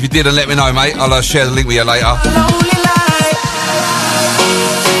copy. If you didn't, let me know, mate. I'll share the link with you later.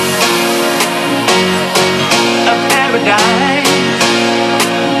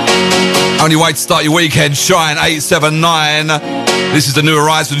 Only way to start your weekend, Shine 879. This is the New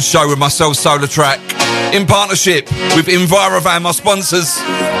Horizon show with myself, SolarTrak, in partnership with Envirovan, my sponsors.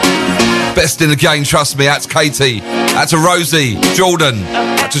 Best in the game, trust me. That's Katie. That's to Rosie, Jordan.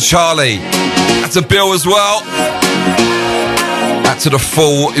 That's to Charlie. That's to Bill as well. That's to the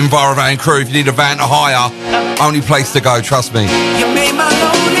full Envirovan crew. If you need a van to hire, only place to go, trust me.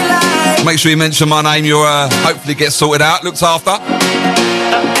 Make sure you mention my name. You'll hopefully get sorted out, looked after.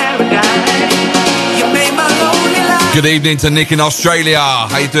 Good evening to Nick in Australia.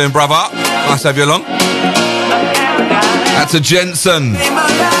 How you doing, brother? Nice to have you along. That's a Jensen.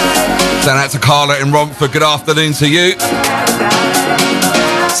 Then that's a Carla in Romford. Good afternoon to you.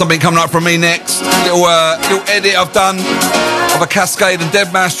 Something coming up from me next. Little edit I've done of a Cascade and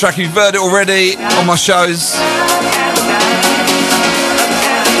Deadmau5 track. You've heard it already on my shows.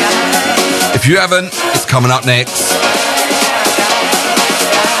 If you haven't, it's coming up next.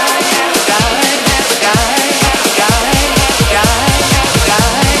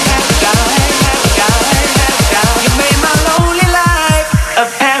 You made my lonely life a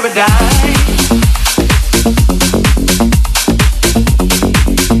paradise.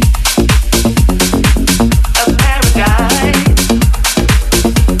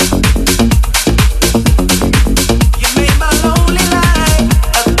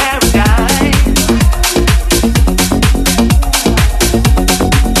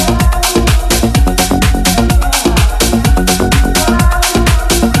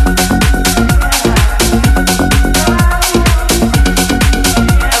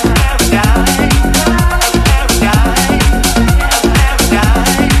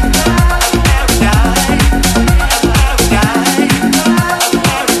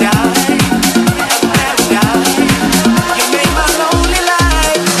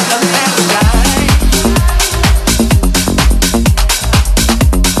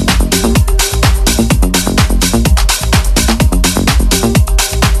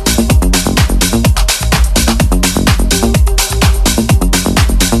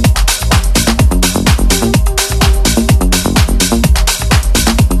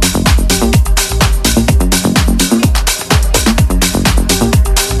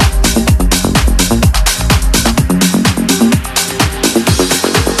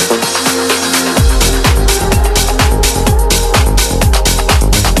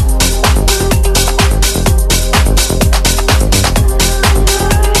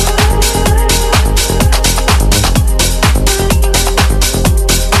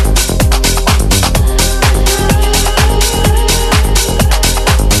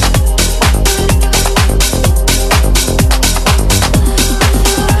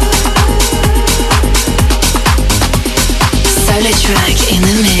 SolarTrak in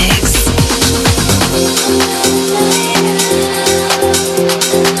the mix.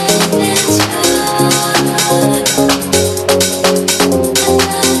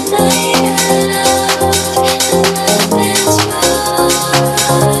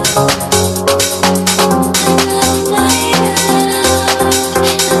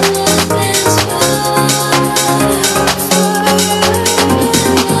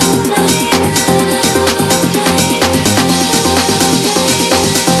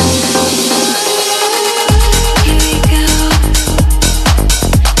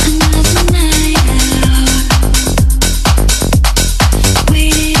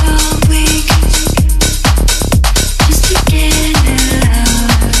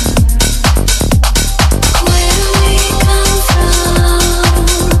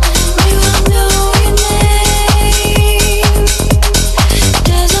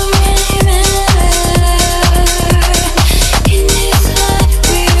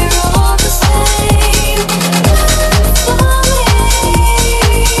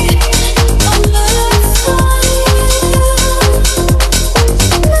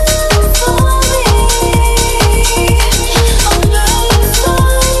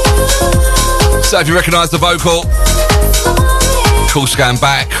 So if you recognise the vocal, cool scan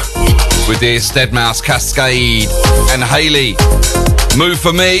back with this Deadmau5, Cascade and Hayley. Move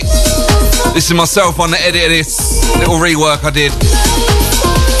for me. This is myself on the edit of this little rework I did.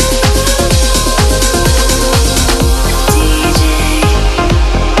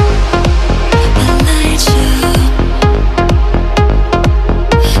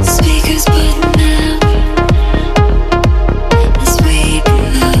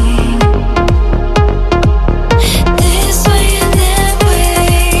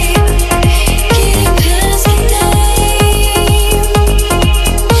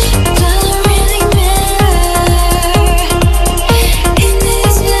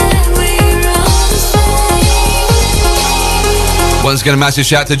 Once again, a massive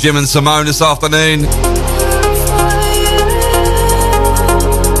shout to Jim and Simone this afternoon.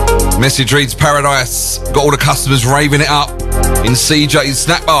 Message reads Paradise. Got all the customers raving it up in CJ's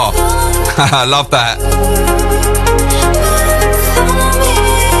snack bar. Love that.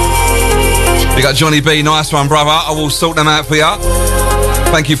 We got Johnny B. Nice one, brother. I will sort them out for you.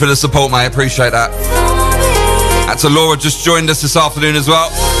 Thank you for the support, mate. Appreciate that. That's Laura just joined us this afternoon as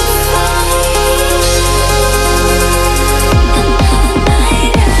well.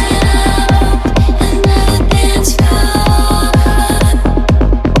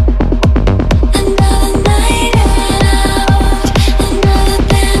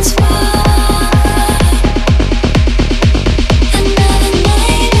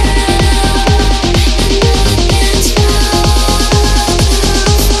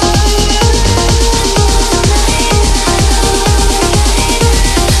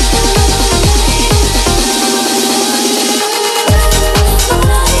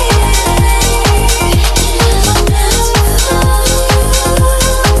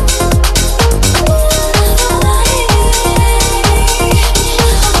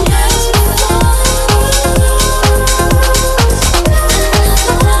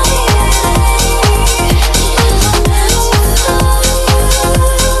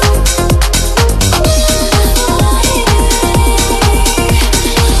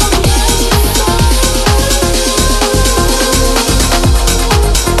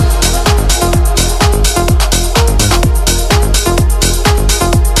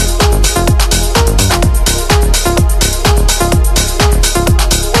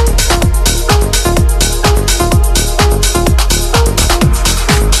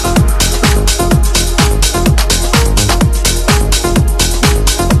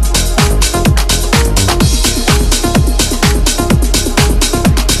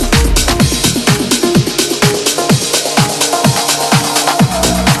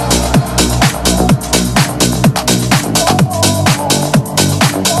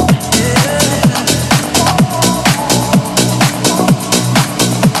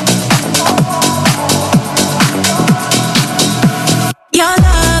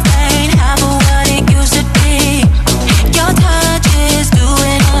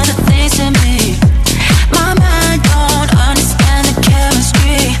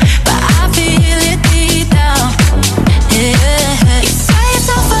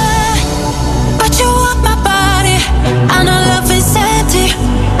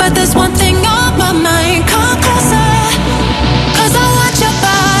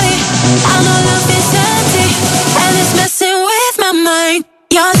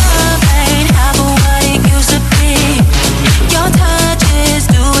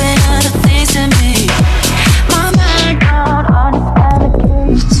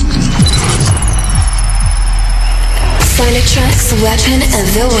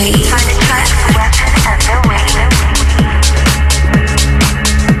 the week.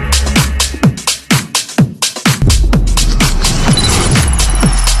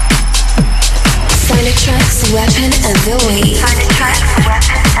 SolarTrak's weapon of the week. SolarTrak's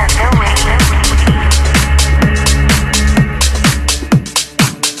weapon of the week.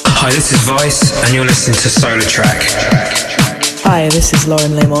 Hi, this is Vice, and you're listening to SolarTrak. Hi, this is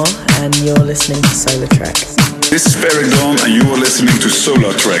Lauren Lemore, and you're listening to SolarTrak. This is Eric Dawn, and you are listening to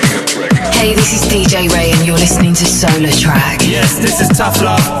SolarTrak. Hey, this is DJ Ray, and you're listening to SolarTrak. Yes, this is Tough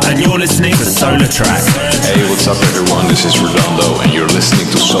Love, and you're listening to SolarTrak. Hey, what's up, everyone? This is Redondo, and you're listening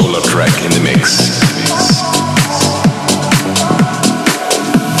to SolarTrak in the mix.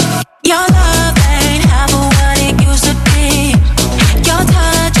 Your love ain't half of what it used to be. Your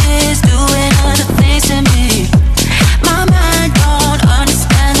touch is doing other things to me. My mind don't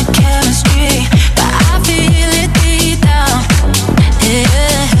understand the chemistry, but I feel it deep down.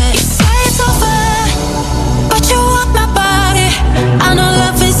 Yeah. You say it's over, but you want my body. I know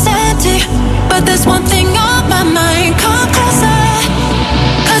love is empty, but there's one thing on my mind. Come closer,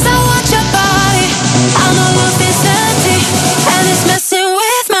 'cause I want your body. I know love is empty, and it's messing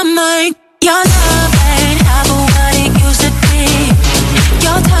with my mind. Your love ain't half of what it used to be.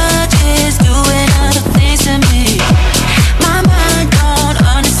 Your touch is doing other things to me. My mind don't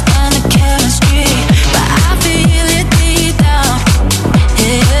understand the chemistry, but I feel it deep down.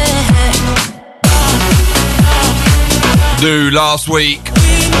 Yeah. New last week.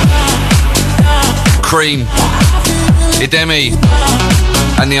 Cream, Idemi,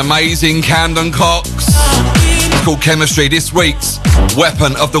 and the amazing Camden Cox. It's called Chemistry. This week's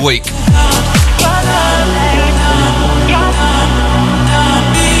Weapon of the Week.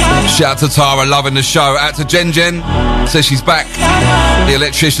 Shout out to Tara, loving the show. Out to Jen, says she's back. The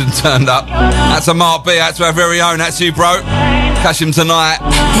electrician turned up. Out to Mark B, out to our very own. That's you, bro. Catch him tonight,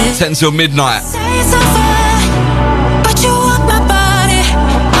 10 till midnight. But you want my body.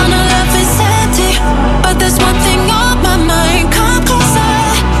 I know love is empty, but there's one thing on my mind. Come closer,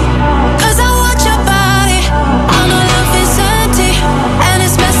 'cause I want your body. I know love is empty, and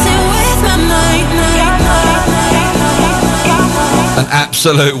it's messing with my mind. An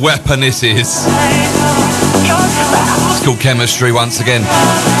absolute weapon this is. It's called Chemistry once again.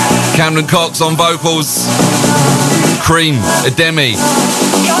 Camden Cox on vocals. Cream, Idemi.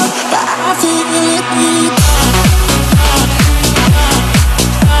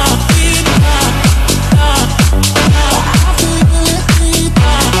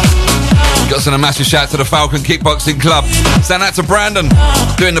 Got send a massive shout to the Falcon Kickboxing Club. Send out to Brandon,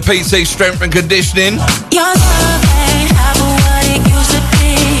 doing the PC strength and conditioning. Your love ain't half of what it used to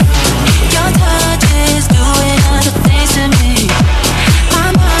be. Your touch is doing other things to me. My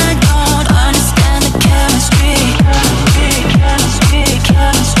mind don't understand the chemistry.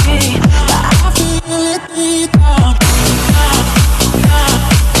 Chemistry, but I feel it deep down.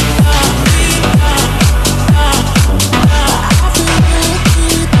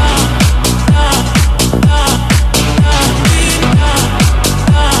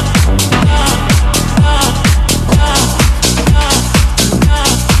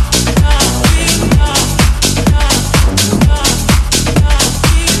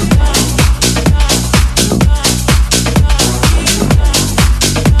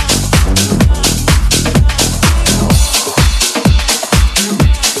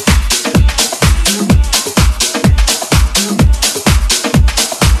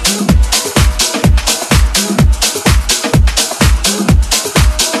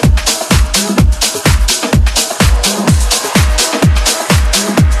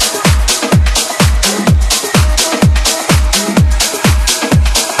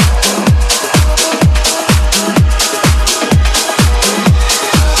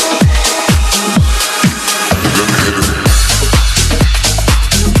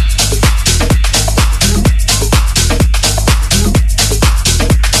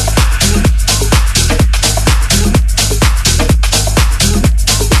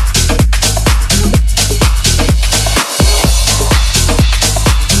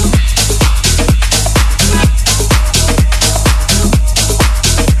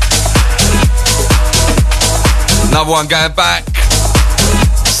 Another one going back.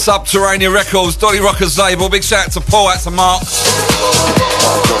 Subterranean Records, Dolly Rocker's label. Big shout out to Paul, out to Mark.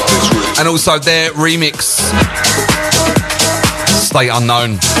 And also their remix, State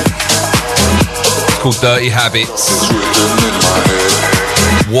Unknown. It's called Dirty Habits.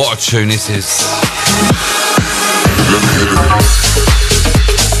 What a tune this is.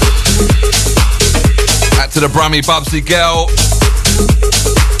 Out to the Brummy Bubsy girl.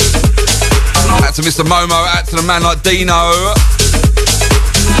 Out to Mr. Momo, out to the man like Dino.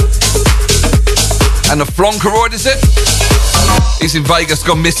 And the Flonkeroid, is it? He's in Vegas,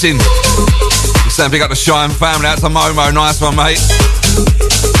 gone missing. He's saying big up the Shine family. That's a Momo. Nice one, mate.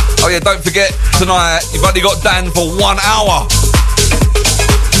 Oh yeah, don't forget, tonight you've only got Dan for 1 hour.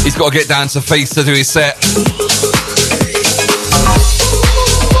 He's got to get down to Feast to do his set.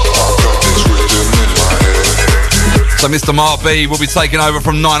 So Mr. Mark B will be taking over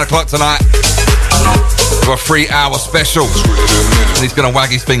from 9 o'clock tonight for a 3-hour special. And he's going to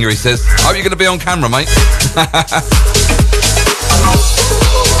wag his finger, he says. Oh, you're going to be on camera, mate.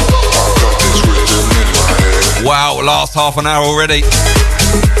 Wow, last half an hour already.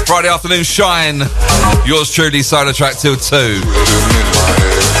 Friday afternoon Shine. Yours truly, SolarTrak till 2.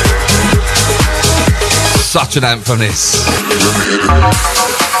 Such an anthem, this.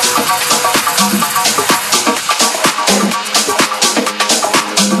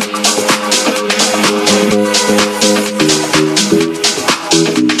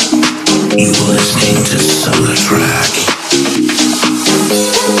 You're listening to SolarTrak.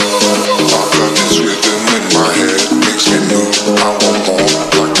 I've got this rhythm in my head, makes me move. I want more,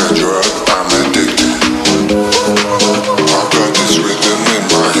 like a drug, I'm addicted. I've got this rhythm in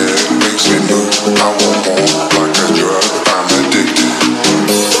my head, makes me move. I want more, like a drug, I'm addicted.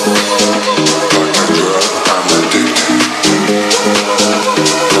 Like a drug, I'm addicted.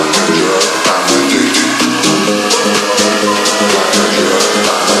 Like a drug, I'm addicted. Like a drug, I'm addicted. Like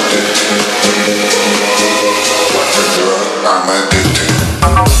a drug, I'm addicted.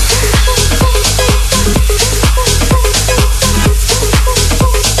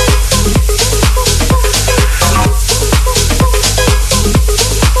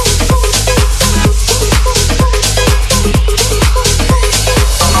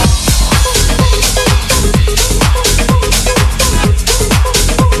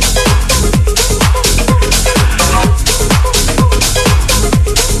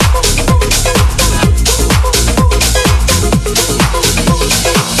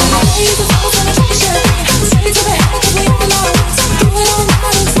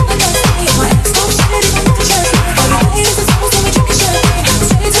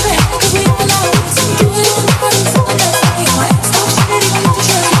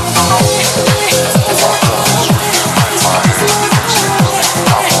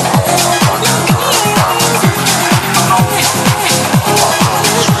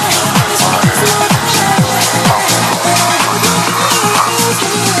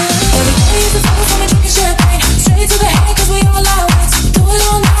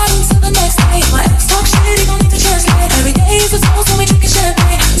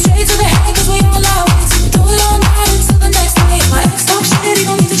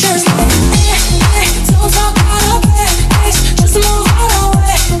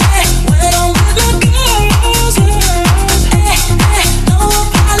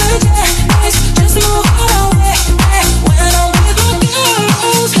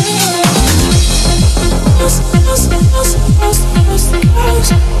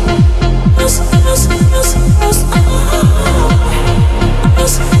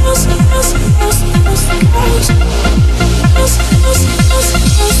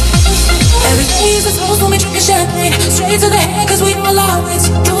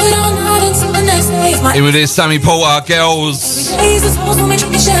 In with this, Sammy Porter, Girls.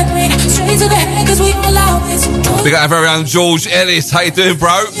 Big up our very own George Ellis. How you doing,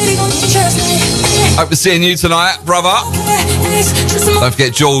 bro? Hope to seeing you tonight, brother. Don't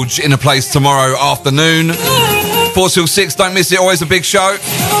forget George in a place tomorrow afternoon. 4 till 6, don't miss it. Always a big show.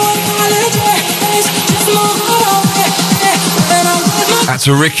 Out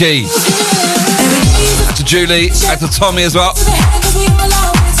to Ricky. Out to Julie. Out to Tommy as well.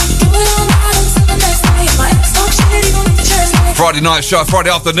 Friday night show, Friday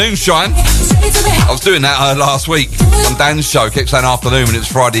afternoon shine. I was doing that last week on Dan's show. Kept saying afternoon when it was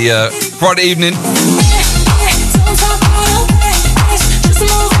Friday evening.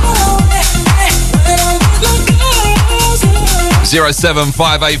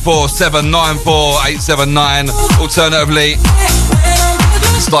 07584794879. Alternatively,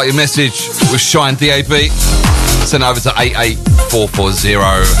 start your message with Shine DAB. Send it over to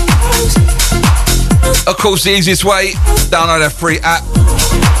 88440. Of course, the easiest way, download our free app.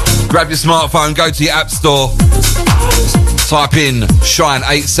 Grab your smartphone, go to your app store, type in Shine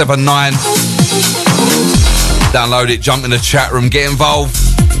 879. Download it, jump in the chat room, get involved.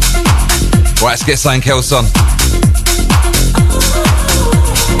 Right, let's get something else on.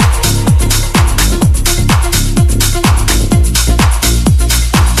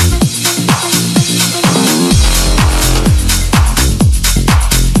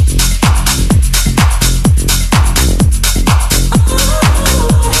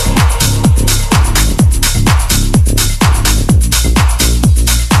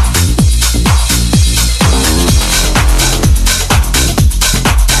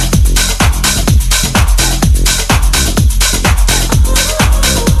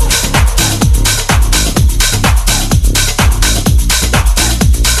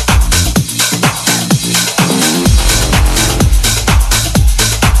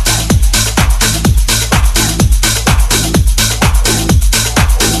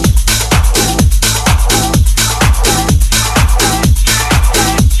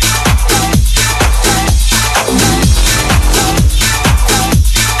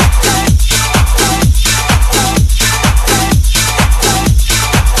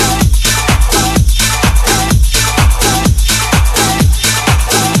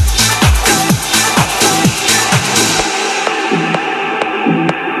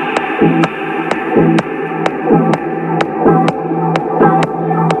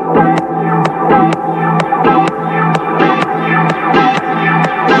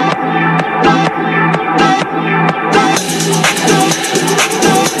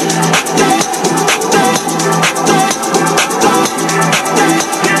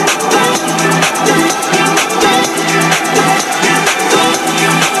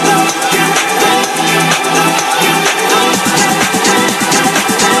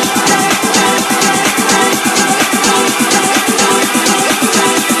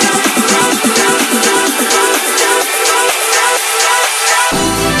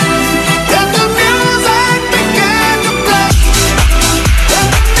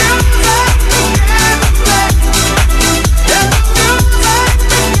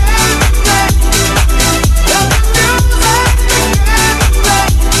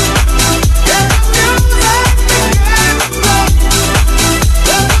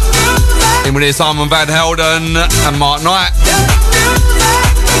 with this, Armand Van Helden and Mark Knight.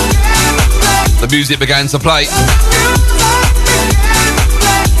 The music began to play.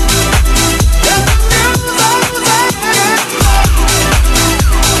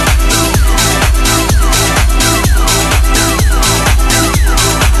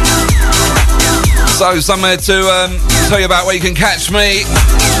 So somewhere to tell you about where you can catch me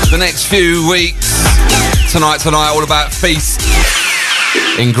the next few weeks. Tonight, all about Feast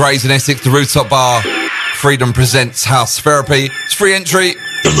in Grays in Essex, the Rooftop Bar. Freedom presents House Therapy. It's free entry,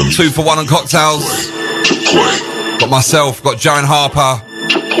 2 for 1 on cocktails. Got myself, got Joan Harper,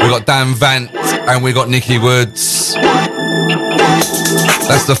 we got Dan Vant, and we got Nikki Woods.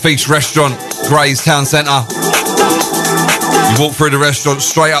 That's the Feast restaurant, Grays Town Centre. You walk through the restaurant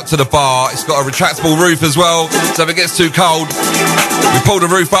straight up to the bar. It's got a retractable roof as well, so if it gets too cold, we pull the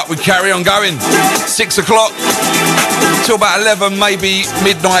roof up, we carry on going. 6 o'clock till about 11, maybe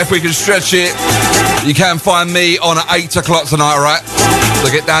midnight if we can stretch it. You can find me on at 8 o'clock tonight, alright?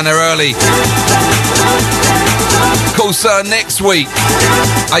 So get down there early. Of course, next week,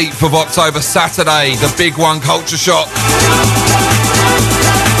 8th of October, Saturday, the big one, Culture Shock.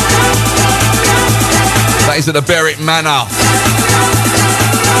 That is at the Berwick Manor.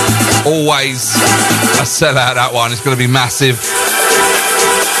 Always a sellout, that one. It's going to be massive.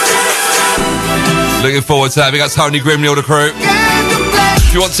 Looking forward to that. We got Tony Grimley, all the crew.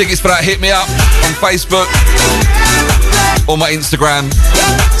 If you want tickets for that, hit me up on Facebook or my Instagram.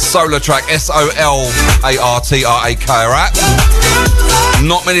 SolarTrak, SolarTrak, alright?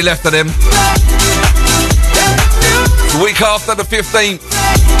 Not many left of them. The week after, the 15th,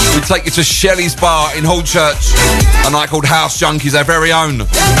 we take you to Shelley's Bar in Hallchurch, a night called House Junkies, our very own.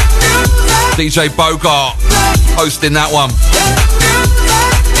 DJ Bogart hosting that one.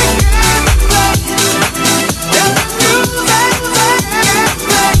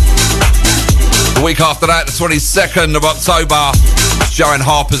 The week after that, the 22nd of October, it's Joan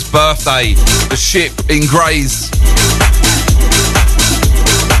Harper's birthday. The Ship in Grays.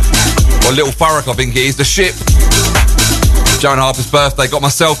 Or Little Thurrock, I think it is. The Ship. Joan Harper's birthday. Got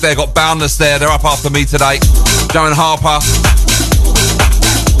myself there, got Boundless there. They're up after me today. Joan Harper.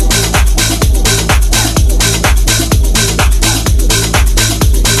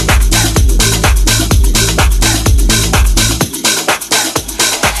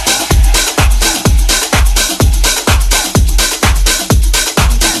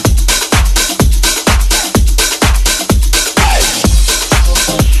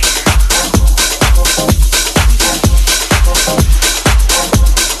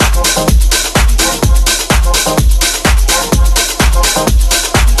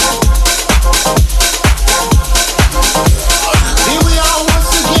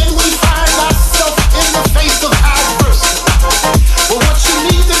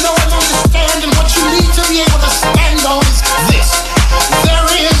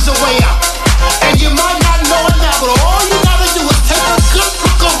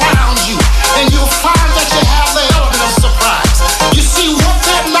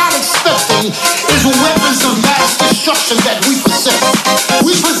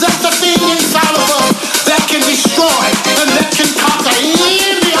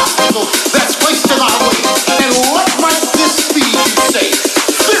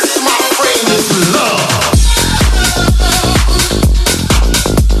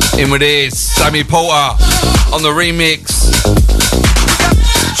 With it, Sammy Porter on the remix.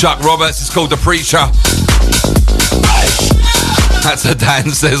 Chuck Roberts, it's called The Preacher. That's a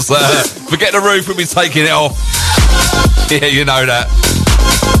Dan says, forget the roof, we'll be taking it off. Yeah, you know that.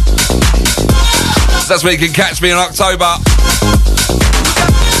 So that's where you can catch me in October.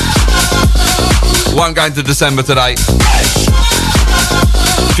 Won't go into December today.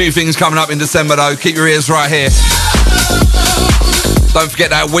 A few things coming up in December though. Keep your ears right here. Don't forget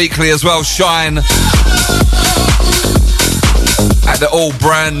that weekly as well, Shine. At the all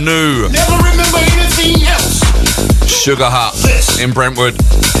brand new Never remember anything else. Sugar Hut in Brentwood.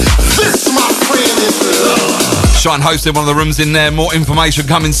 This, my friend, is love. Shine hosting one of the rooms in there. More information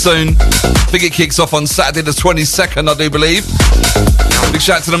coming soon. I think it kicks off on Saturday the 22nd, I do believe. Big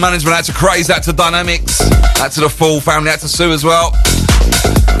shout out to the management, out to Craze, out to Dynamics, out to the full family, out to Sue as well.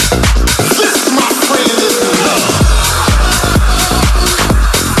 This, my friend, is love.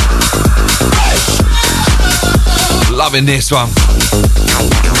 Loving this one.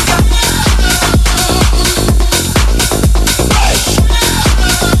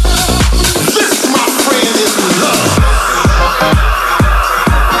 This, my friend, is love.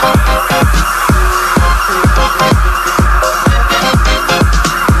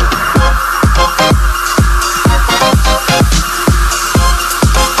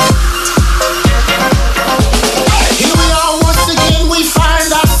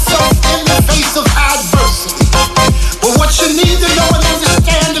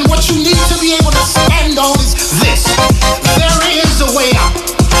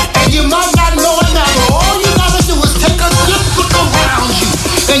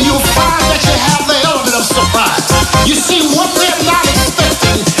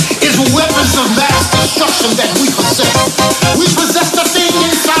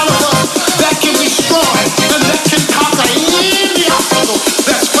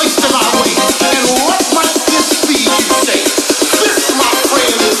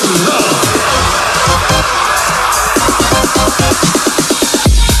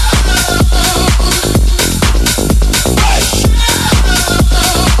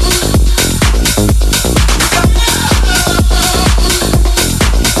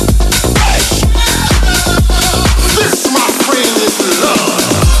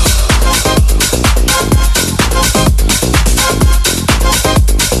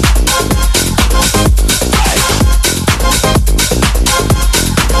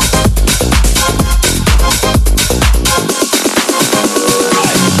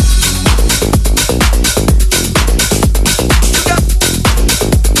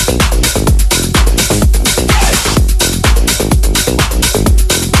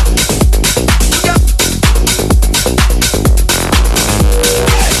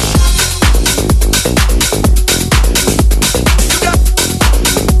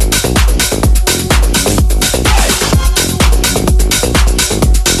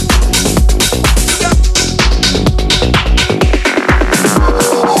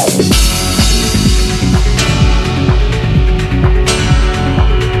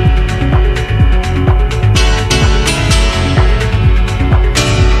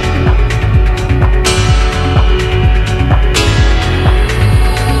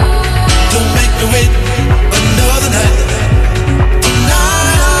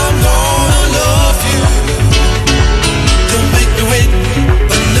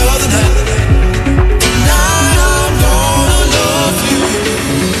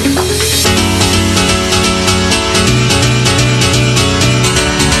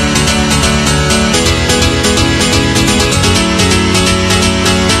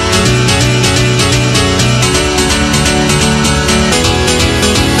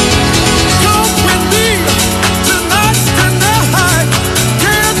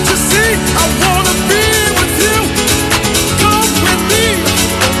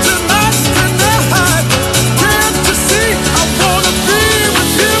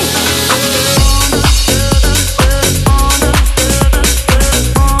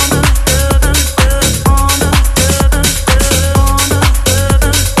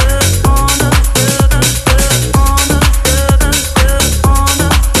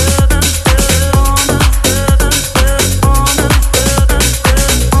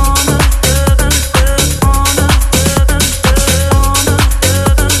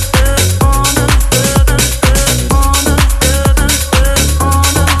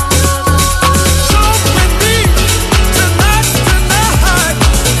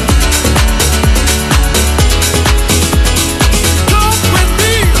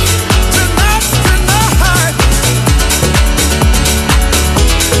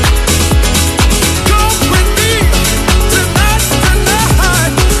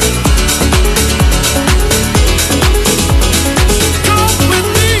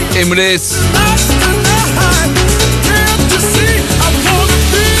 in with this.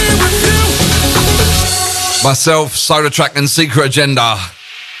 Myself, SolarTrak and Secret Agenda.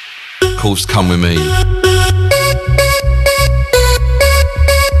 Of course, come with me.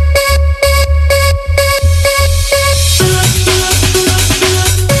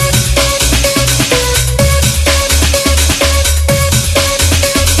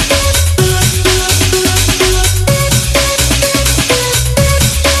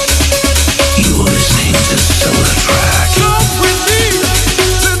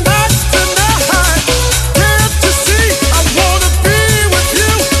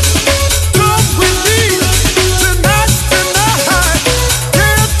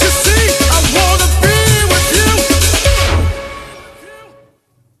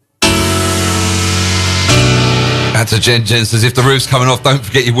 To Jen says, if the roof's coming off, don't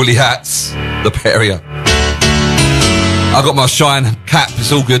forget your woolly hats. The Perrier. I got my Shine cap,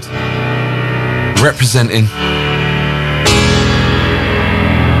 it's all good. Representing.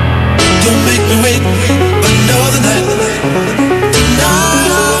 Don't make me wait another night.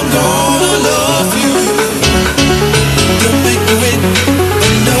 Tonight I'm gonna love you. Don't make me wait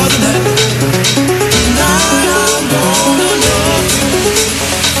another night. Tonight I'm gonna love you.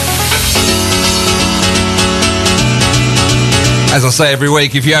 As I say every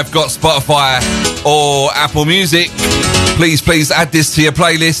week, if you have got Spotify or Apple Music, please add this to your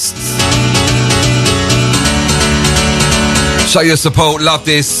playlist. Show your support, love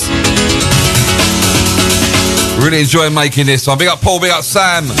this. Really enjoying making this one. Big up Paul, big up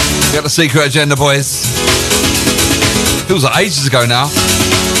Sam, big up the Secret Agenda boys. Feels like ages ago now.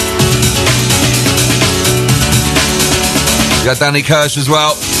 We got Danny Kirsch as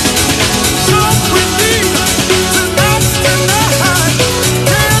well.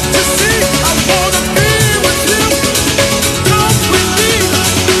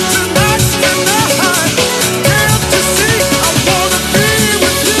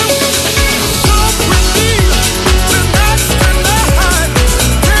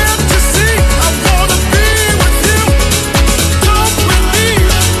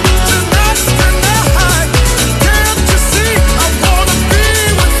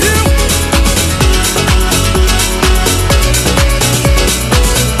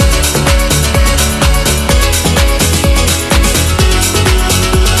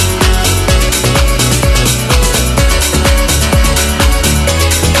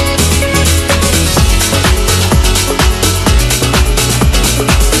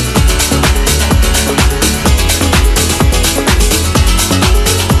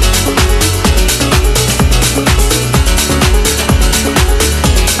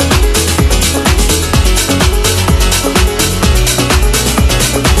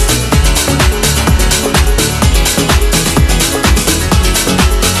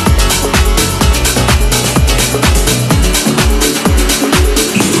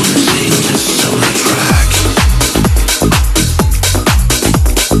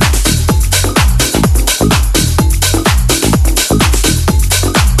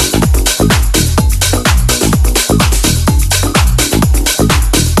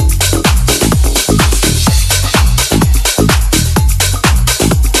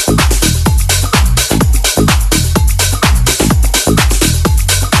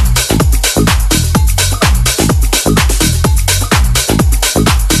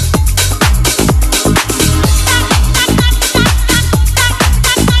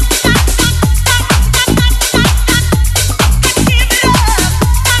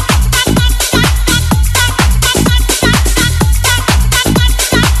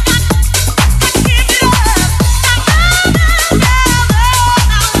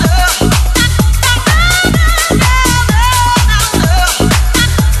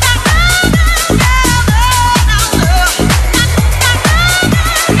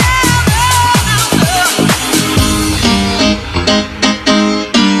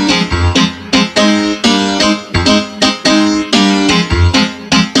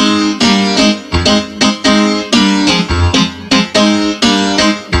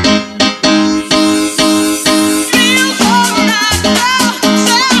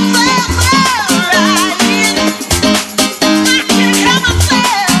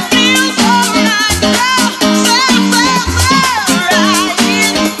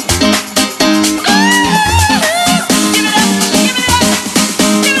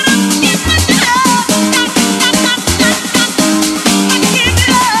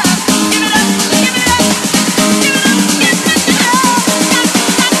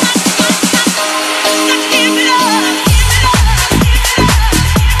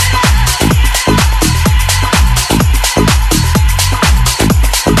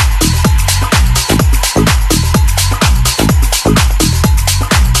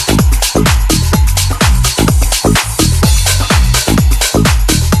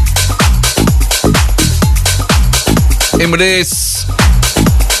 in with this.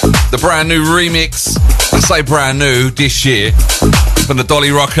 The brand new remix. I say brand new this year. From the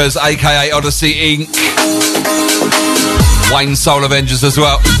Dolly Rockers, aka Odyssey Inc. Wayne Soul Avengers as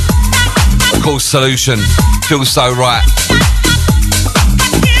well. Of course, Solution. Feels so right.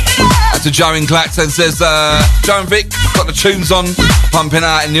 To Joe in Clacton says, Joe and Vic, got the tunes on, pumping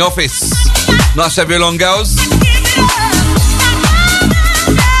out in the office. Nice to have you along, girls.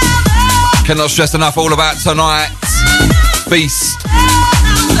 Cannot stress enough all about tonight's Feast.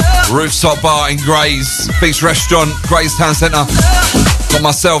 Rooftop bar in Grays. Feast Restaurant, Grays Town Centre. Got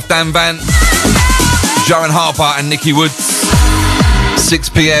myself, Dan Van, Joe and Harper and Nikki Woods. 6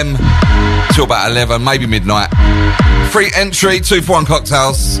 p.m. till about 11, maybe midnight. Free entry, 2 for 1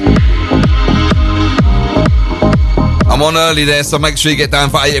 cocktails. I'm on early there, so make sure you get down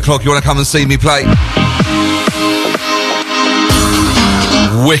for 8 o'clock. You want to come and see me play.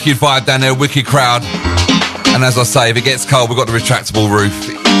 Wicked vibe down there, wicked crowd. And as I say, if it gets cold, we've got the retractable roof.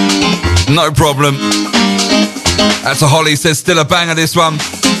 No problem. Out to Holly, says still a banger this one.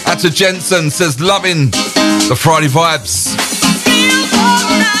 Out to Jensen, says loving the Friday vibes.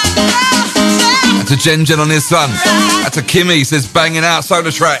 Out to Jen on this one. Out to Kimmy, says banging out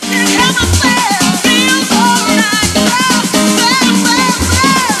SolarTrak.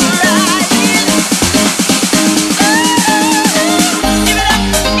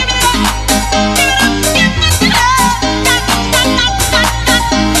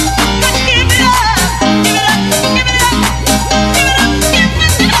 Give it up.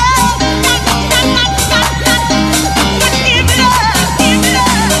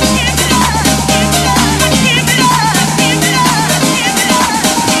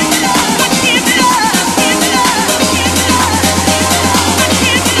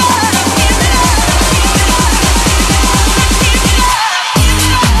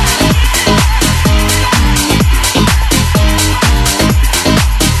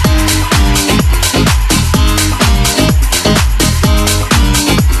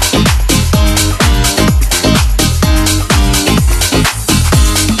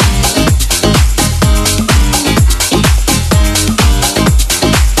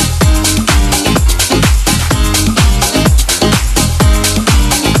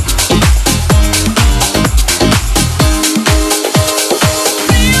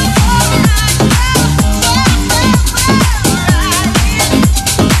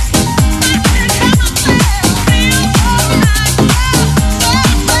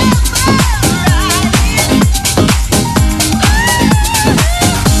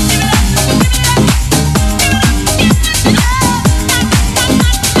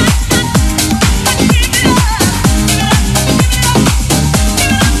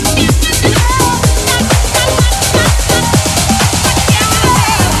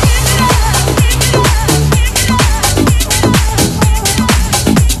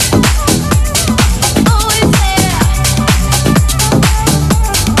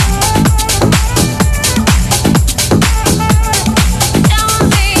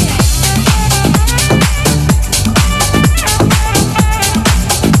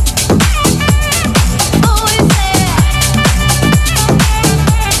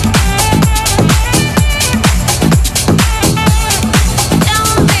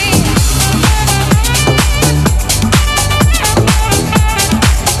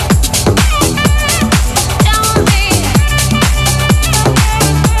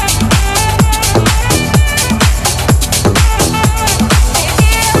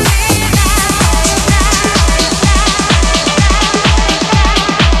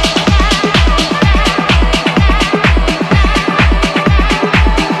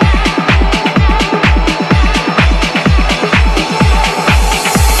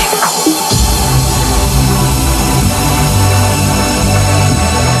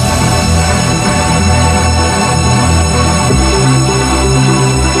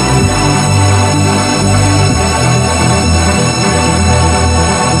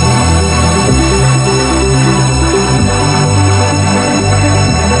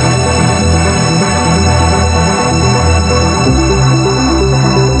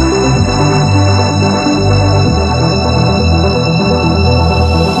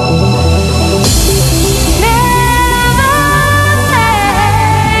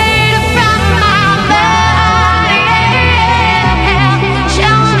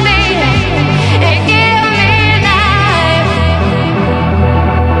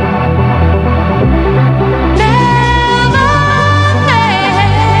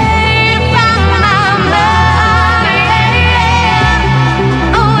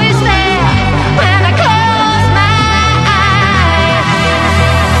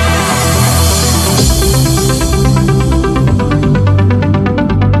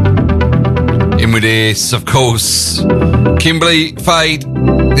 in with this, of course. Kimberly Fade.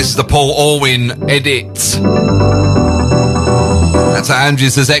 This is the Paul Orwin edit. That's how Andrew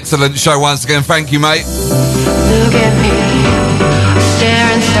says, excellent show once again. Thank you, mate. Look at me,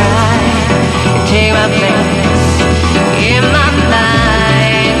 stare inside, take my place in my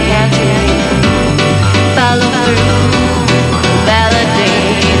mind. Can't you follow through,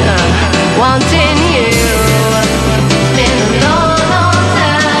 validate, wanting you? Been a long, long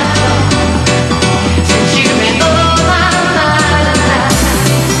time since you've been on my mind.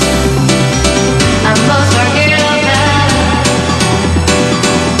 I must forget that.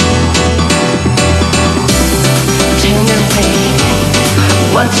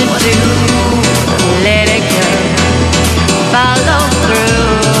 What to do, let it go, follow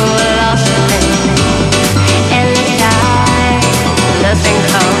through, lost in endless time, nothing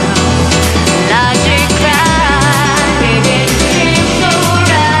comes, logic cries, baby it seems so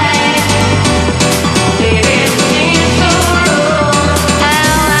right, baby it seems so wrong,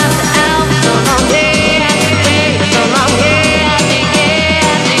 hour after hour, so long day after day, so long year after year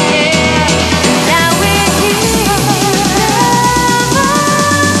after year, and now we're here.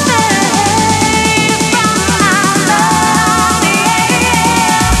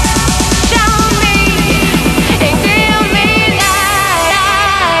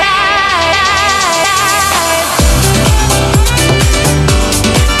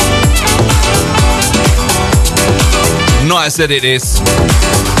 Nice edit this.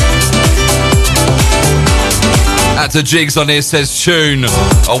 That's a Jigs on this, says tune.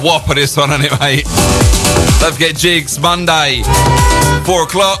 A whopper this one, isn't it, mate? Don't forget Jigs, Monday, 4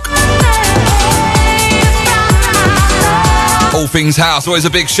 o'clock. All things house, always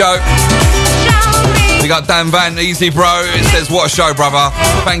a big show. We got Dan Van, easy bro. It says, what a show, brother.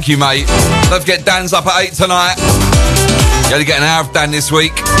 Thank you, mate. Don't forget Dan's up at 8 tonight. You only get an hour of Dan this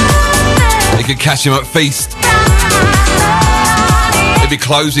week. You can catch him at Feast. It'll be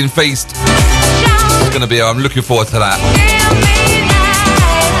closing Feast. It's going to be, I'm looking forward to that.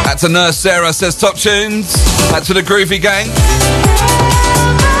 That's a Nurse Sarah, says top tunes. That's for the Groovy Gang.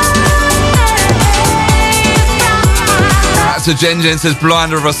 That's a Jen Jen, says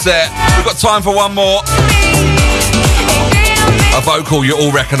Blinder of a Set. We've got time for one more. A vocal you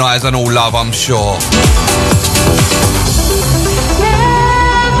all recognise and all love, I'm sure.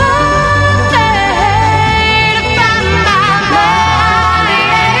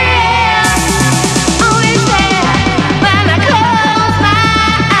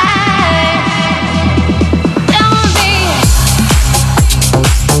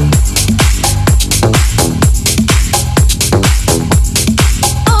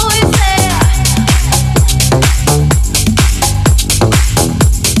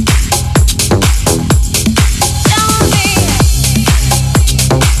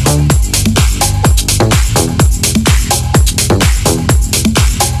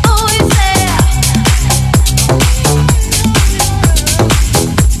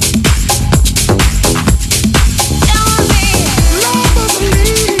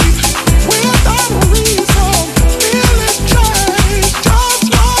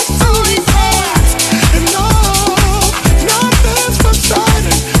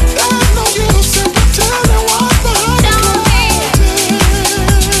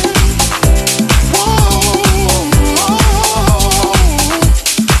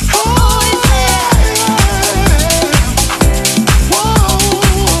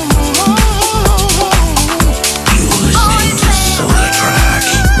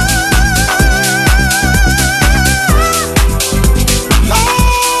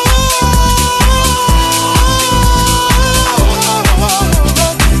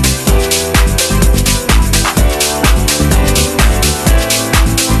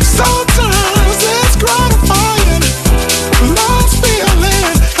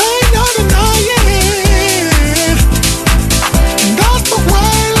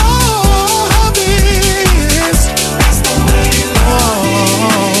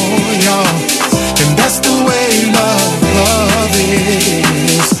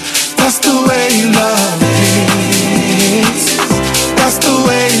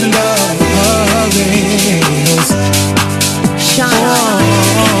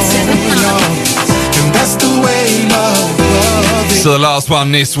 So the last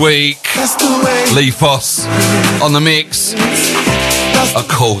one this week, Lee Foss on the mix. Of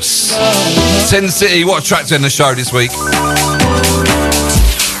course. Ten City, what track's in the show this week?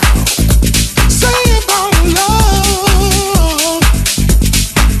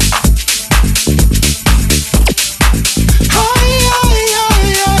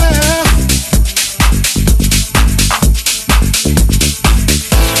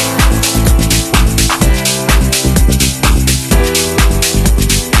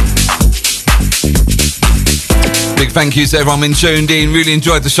 Big thank you to everyone been tuned in. Really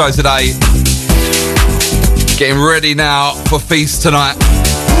enjoyed the show today. Getting ready now for Feast tonight.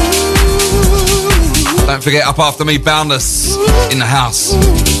 Don't forget, up after me, Boundless in the house.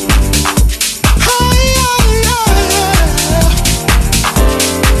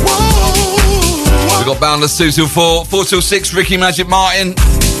 We've got Boundless 2 till 4, 4 till 6, Ricky Magic Martin,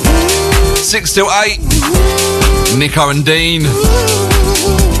 6 till 8, Nico and Dean,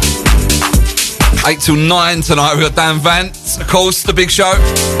 8 till 9 tonight. We've got Dan Vance, of course, the big show,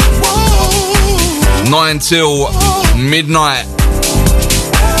 9 till midnight,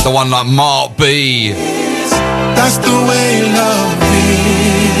 the one like Mark B. That's the way love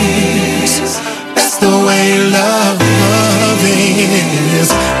is. That's the way love is.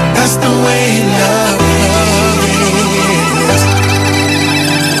 That's the way love is.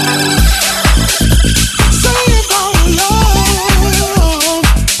 Say about love.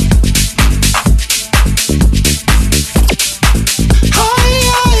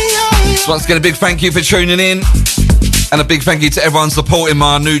 So once again, a big thank you for tuning in, and a big thank you to everyone supporting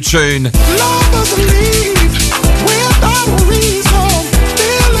my new tune. Love doesn't leave without a reason.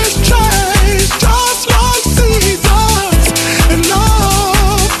 Feelings change just like seasons. And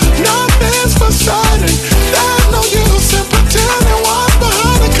love, nothing's for certain. There's no use in pretending what's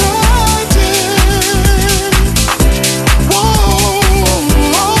behind the curtain. Whoa,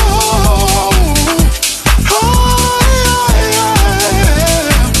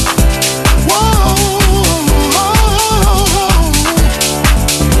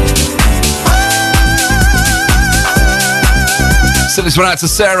 So this one out to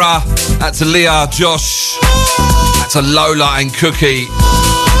Sarah, out to Leah, Josh, out to Lola and Cookie.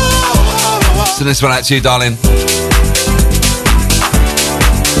 So this one out to you, darling.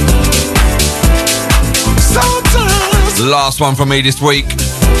 Last one from me this week.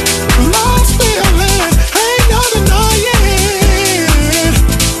 lost feeling, ain't no denying.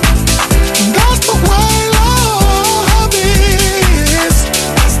 That's the way love is.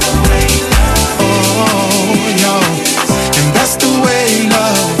 That's the way love. Oh, yo. And that's the way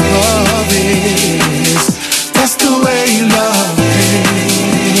love is. That's the way love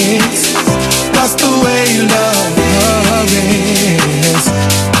is. That's the way love is.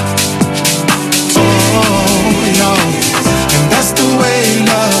 Oh, yo. And that's the way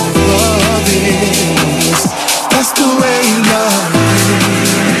love is. That's the way love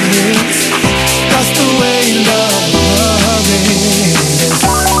is. That's the way love is.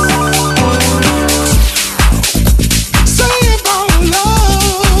 Say about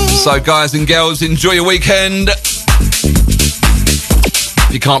love. So guys and girls, enjoy your weekend.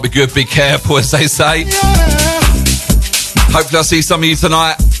 If you can't be good, be careful, as they say. Hopefully I'll see some of you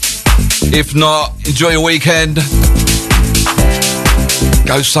tonight. If not, enjoy your weekend.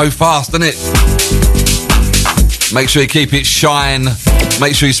 Goes so fast, doesn't it? Make sure you keep it shine.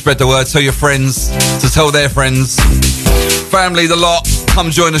 Make sure you spread the word. Tell your friends to tell their friends. Family, the lot.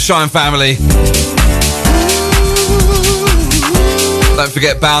 Come join the Shine family. Don't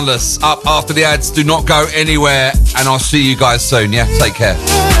forget Boundless. Up after the ads. Do not go anywhere. And I'll see you guys soon, yeah? Take care.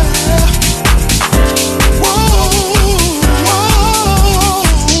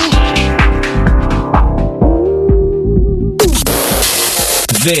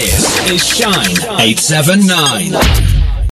 This is Shine 879.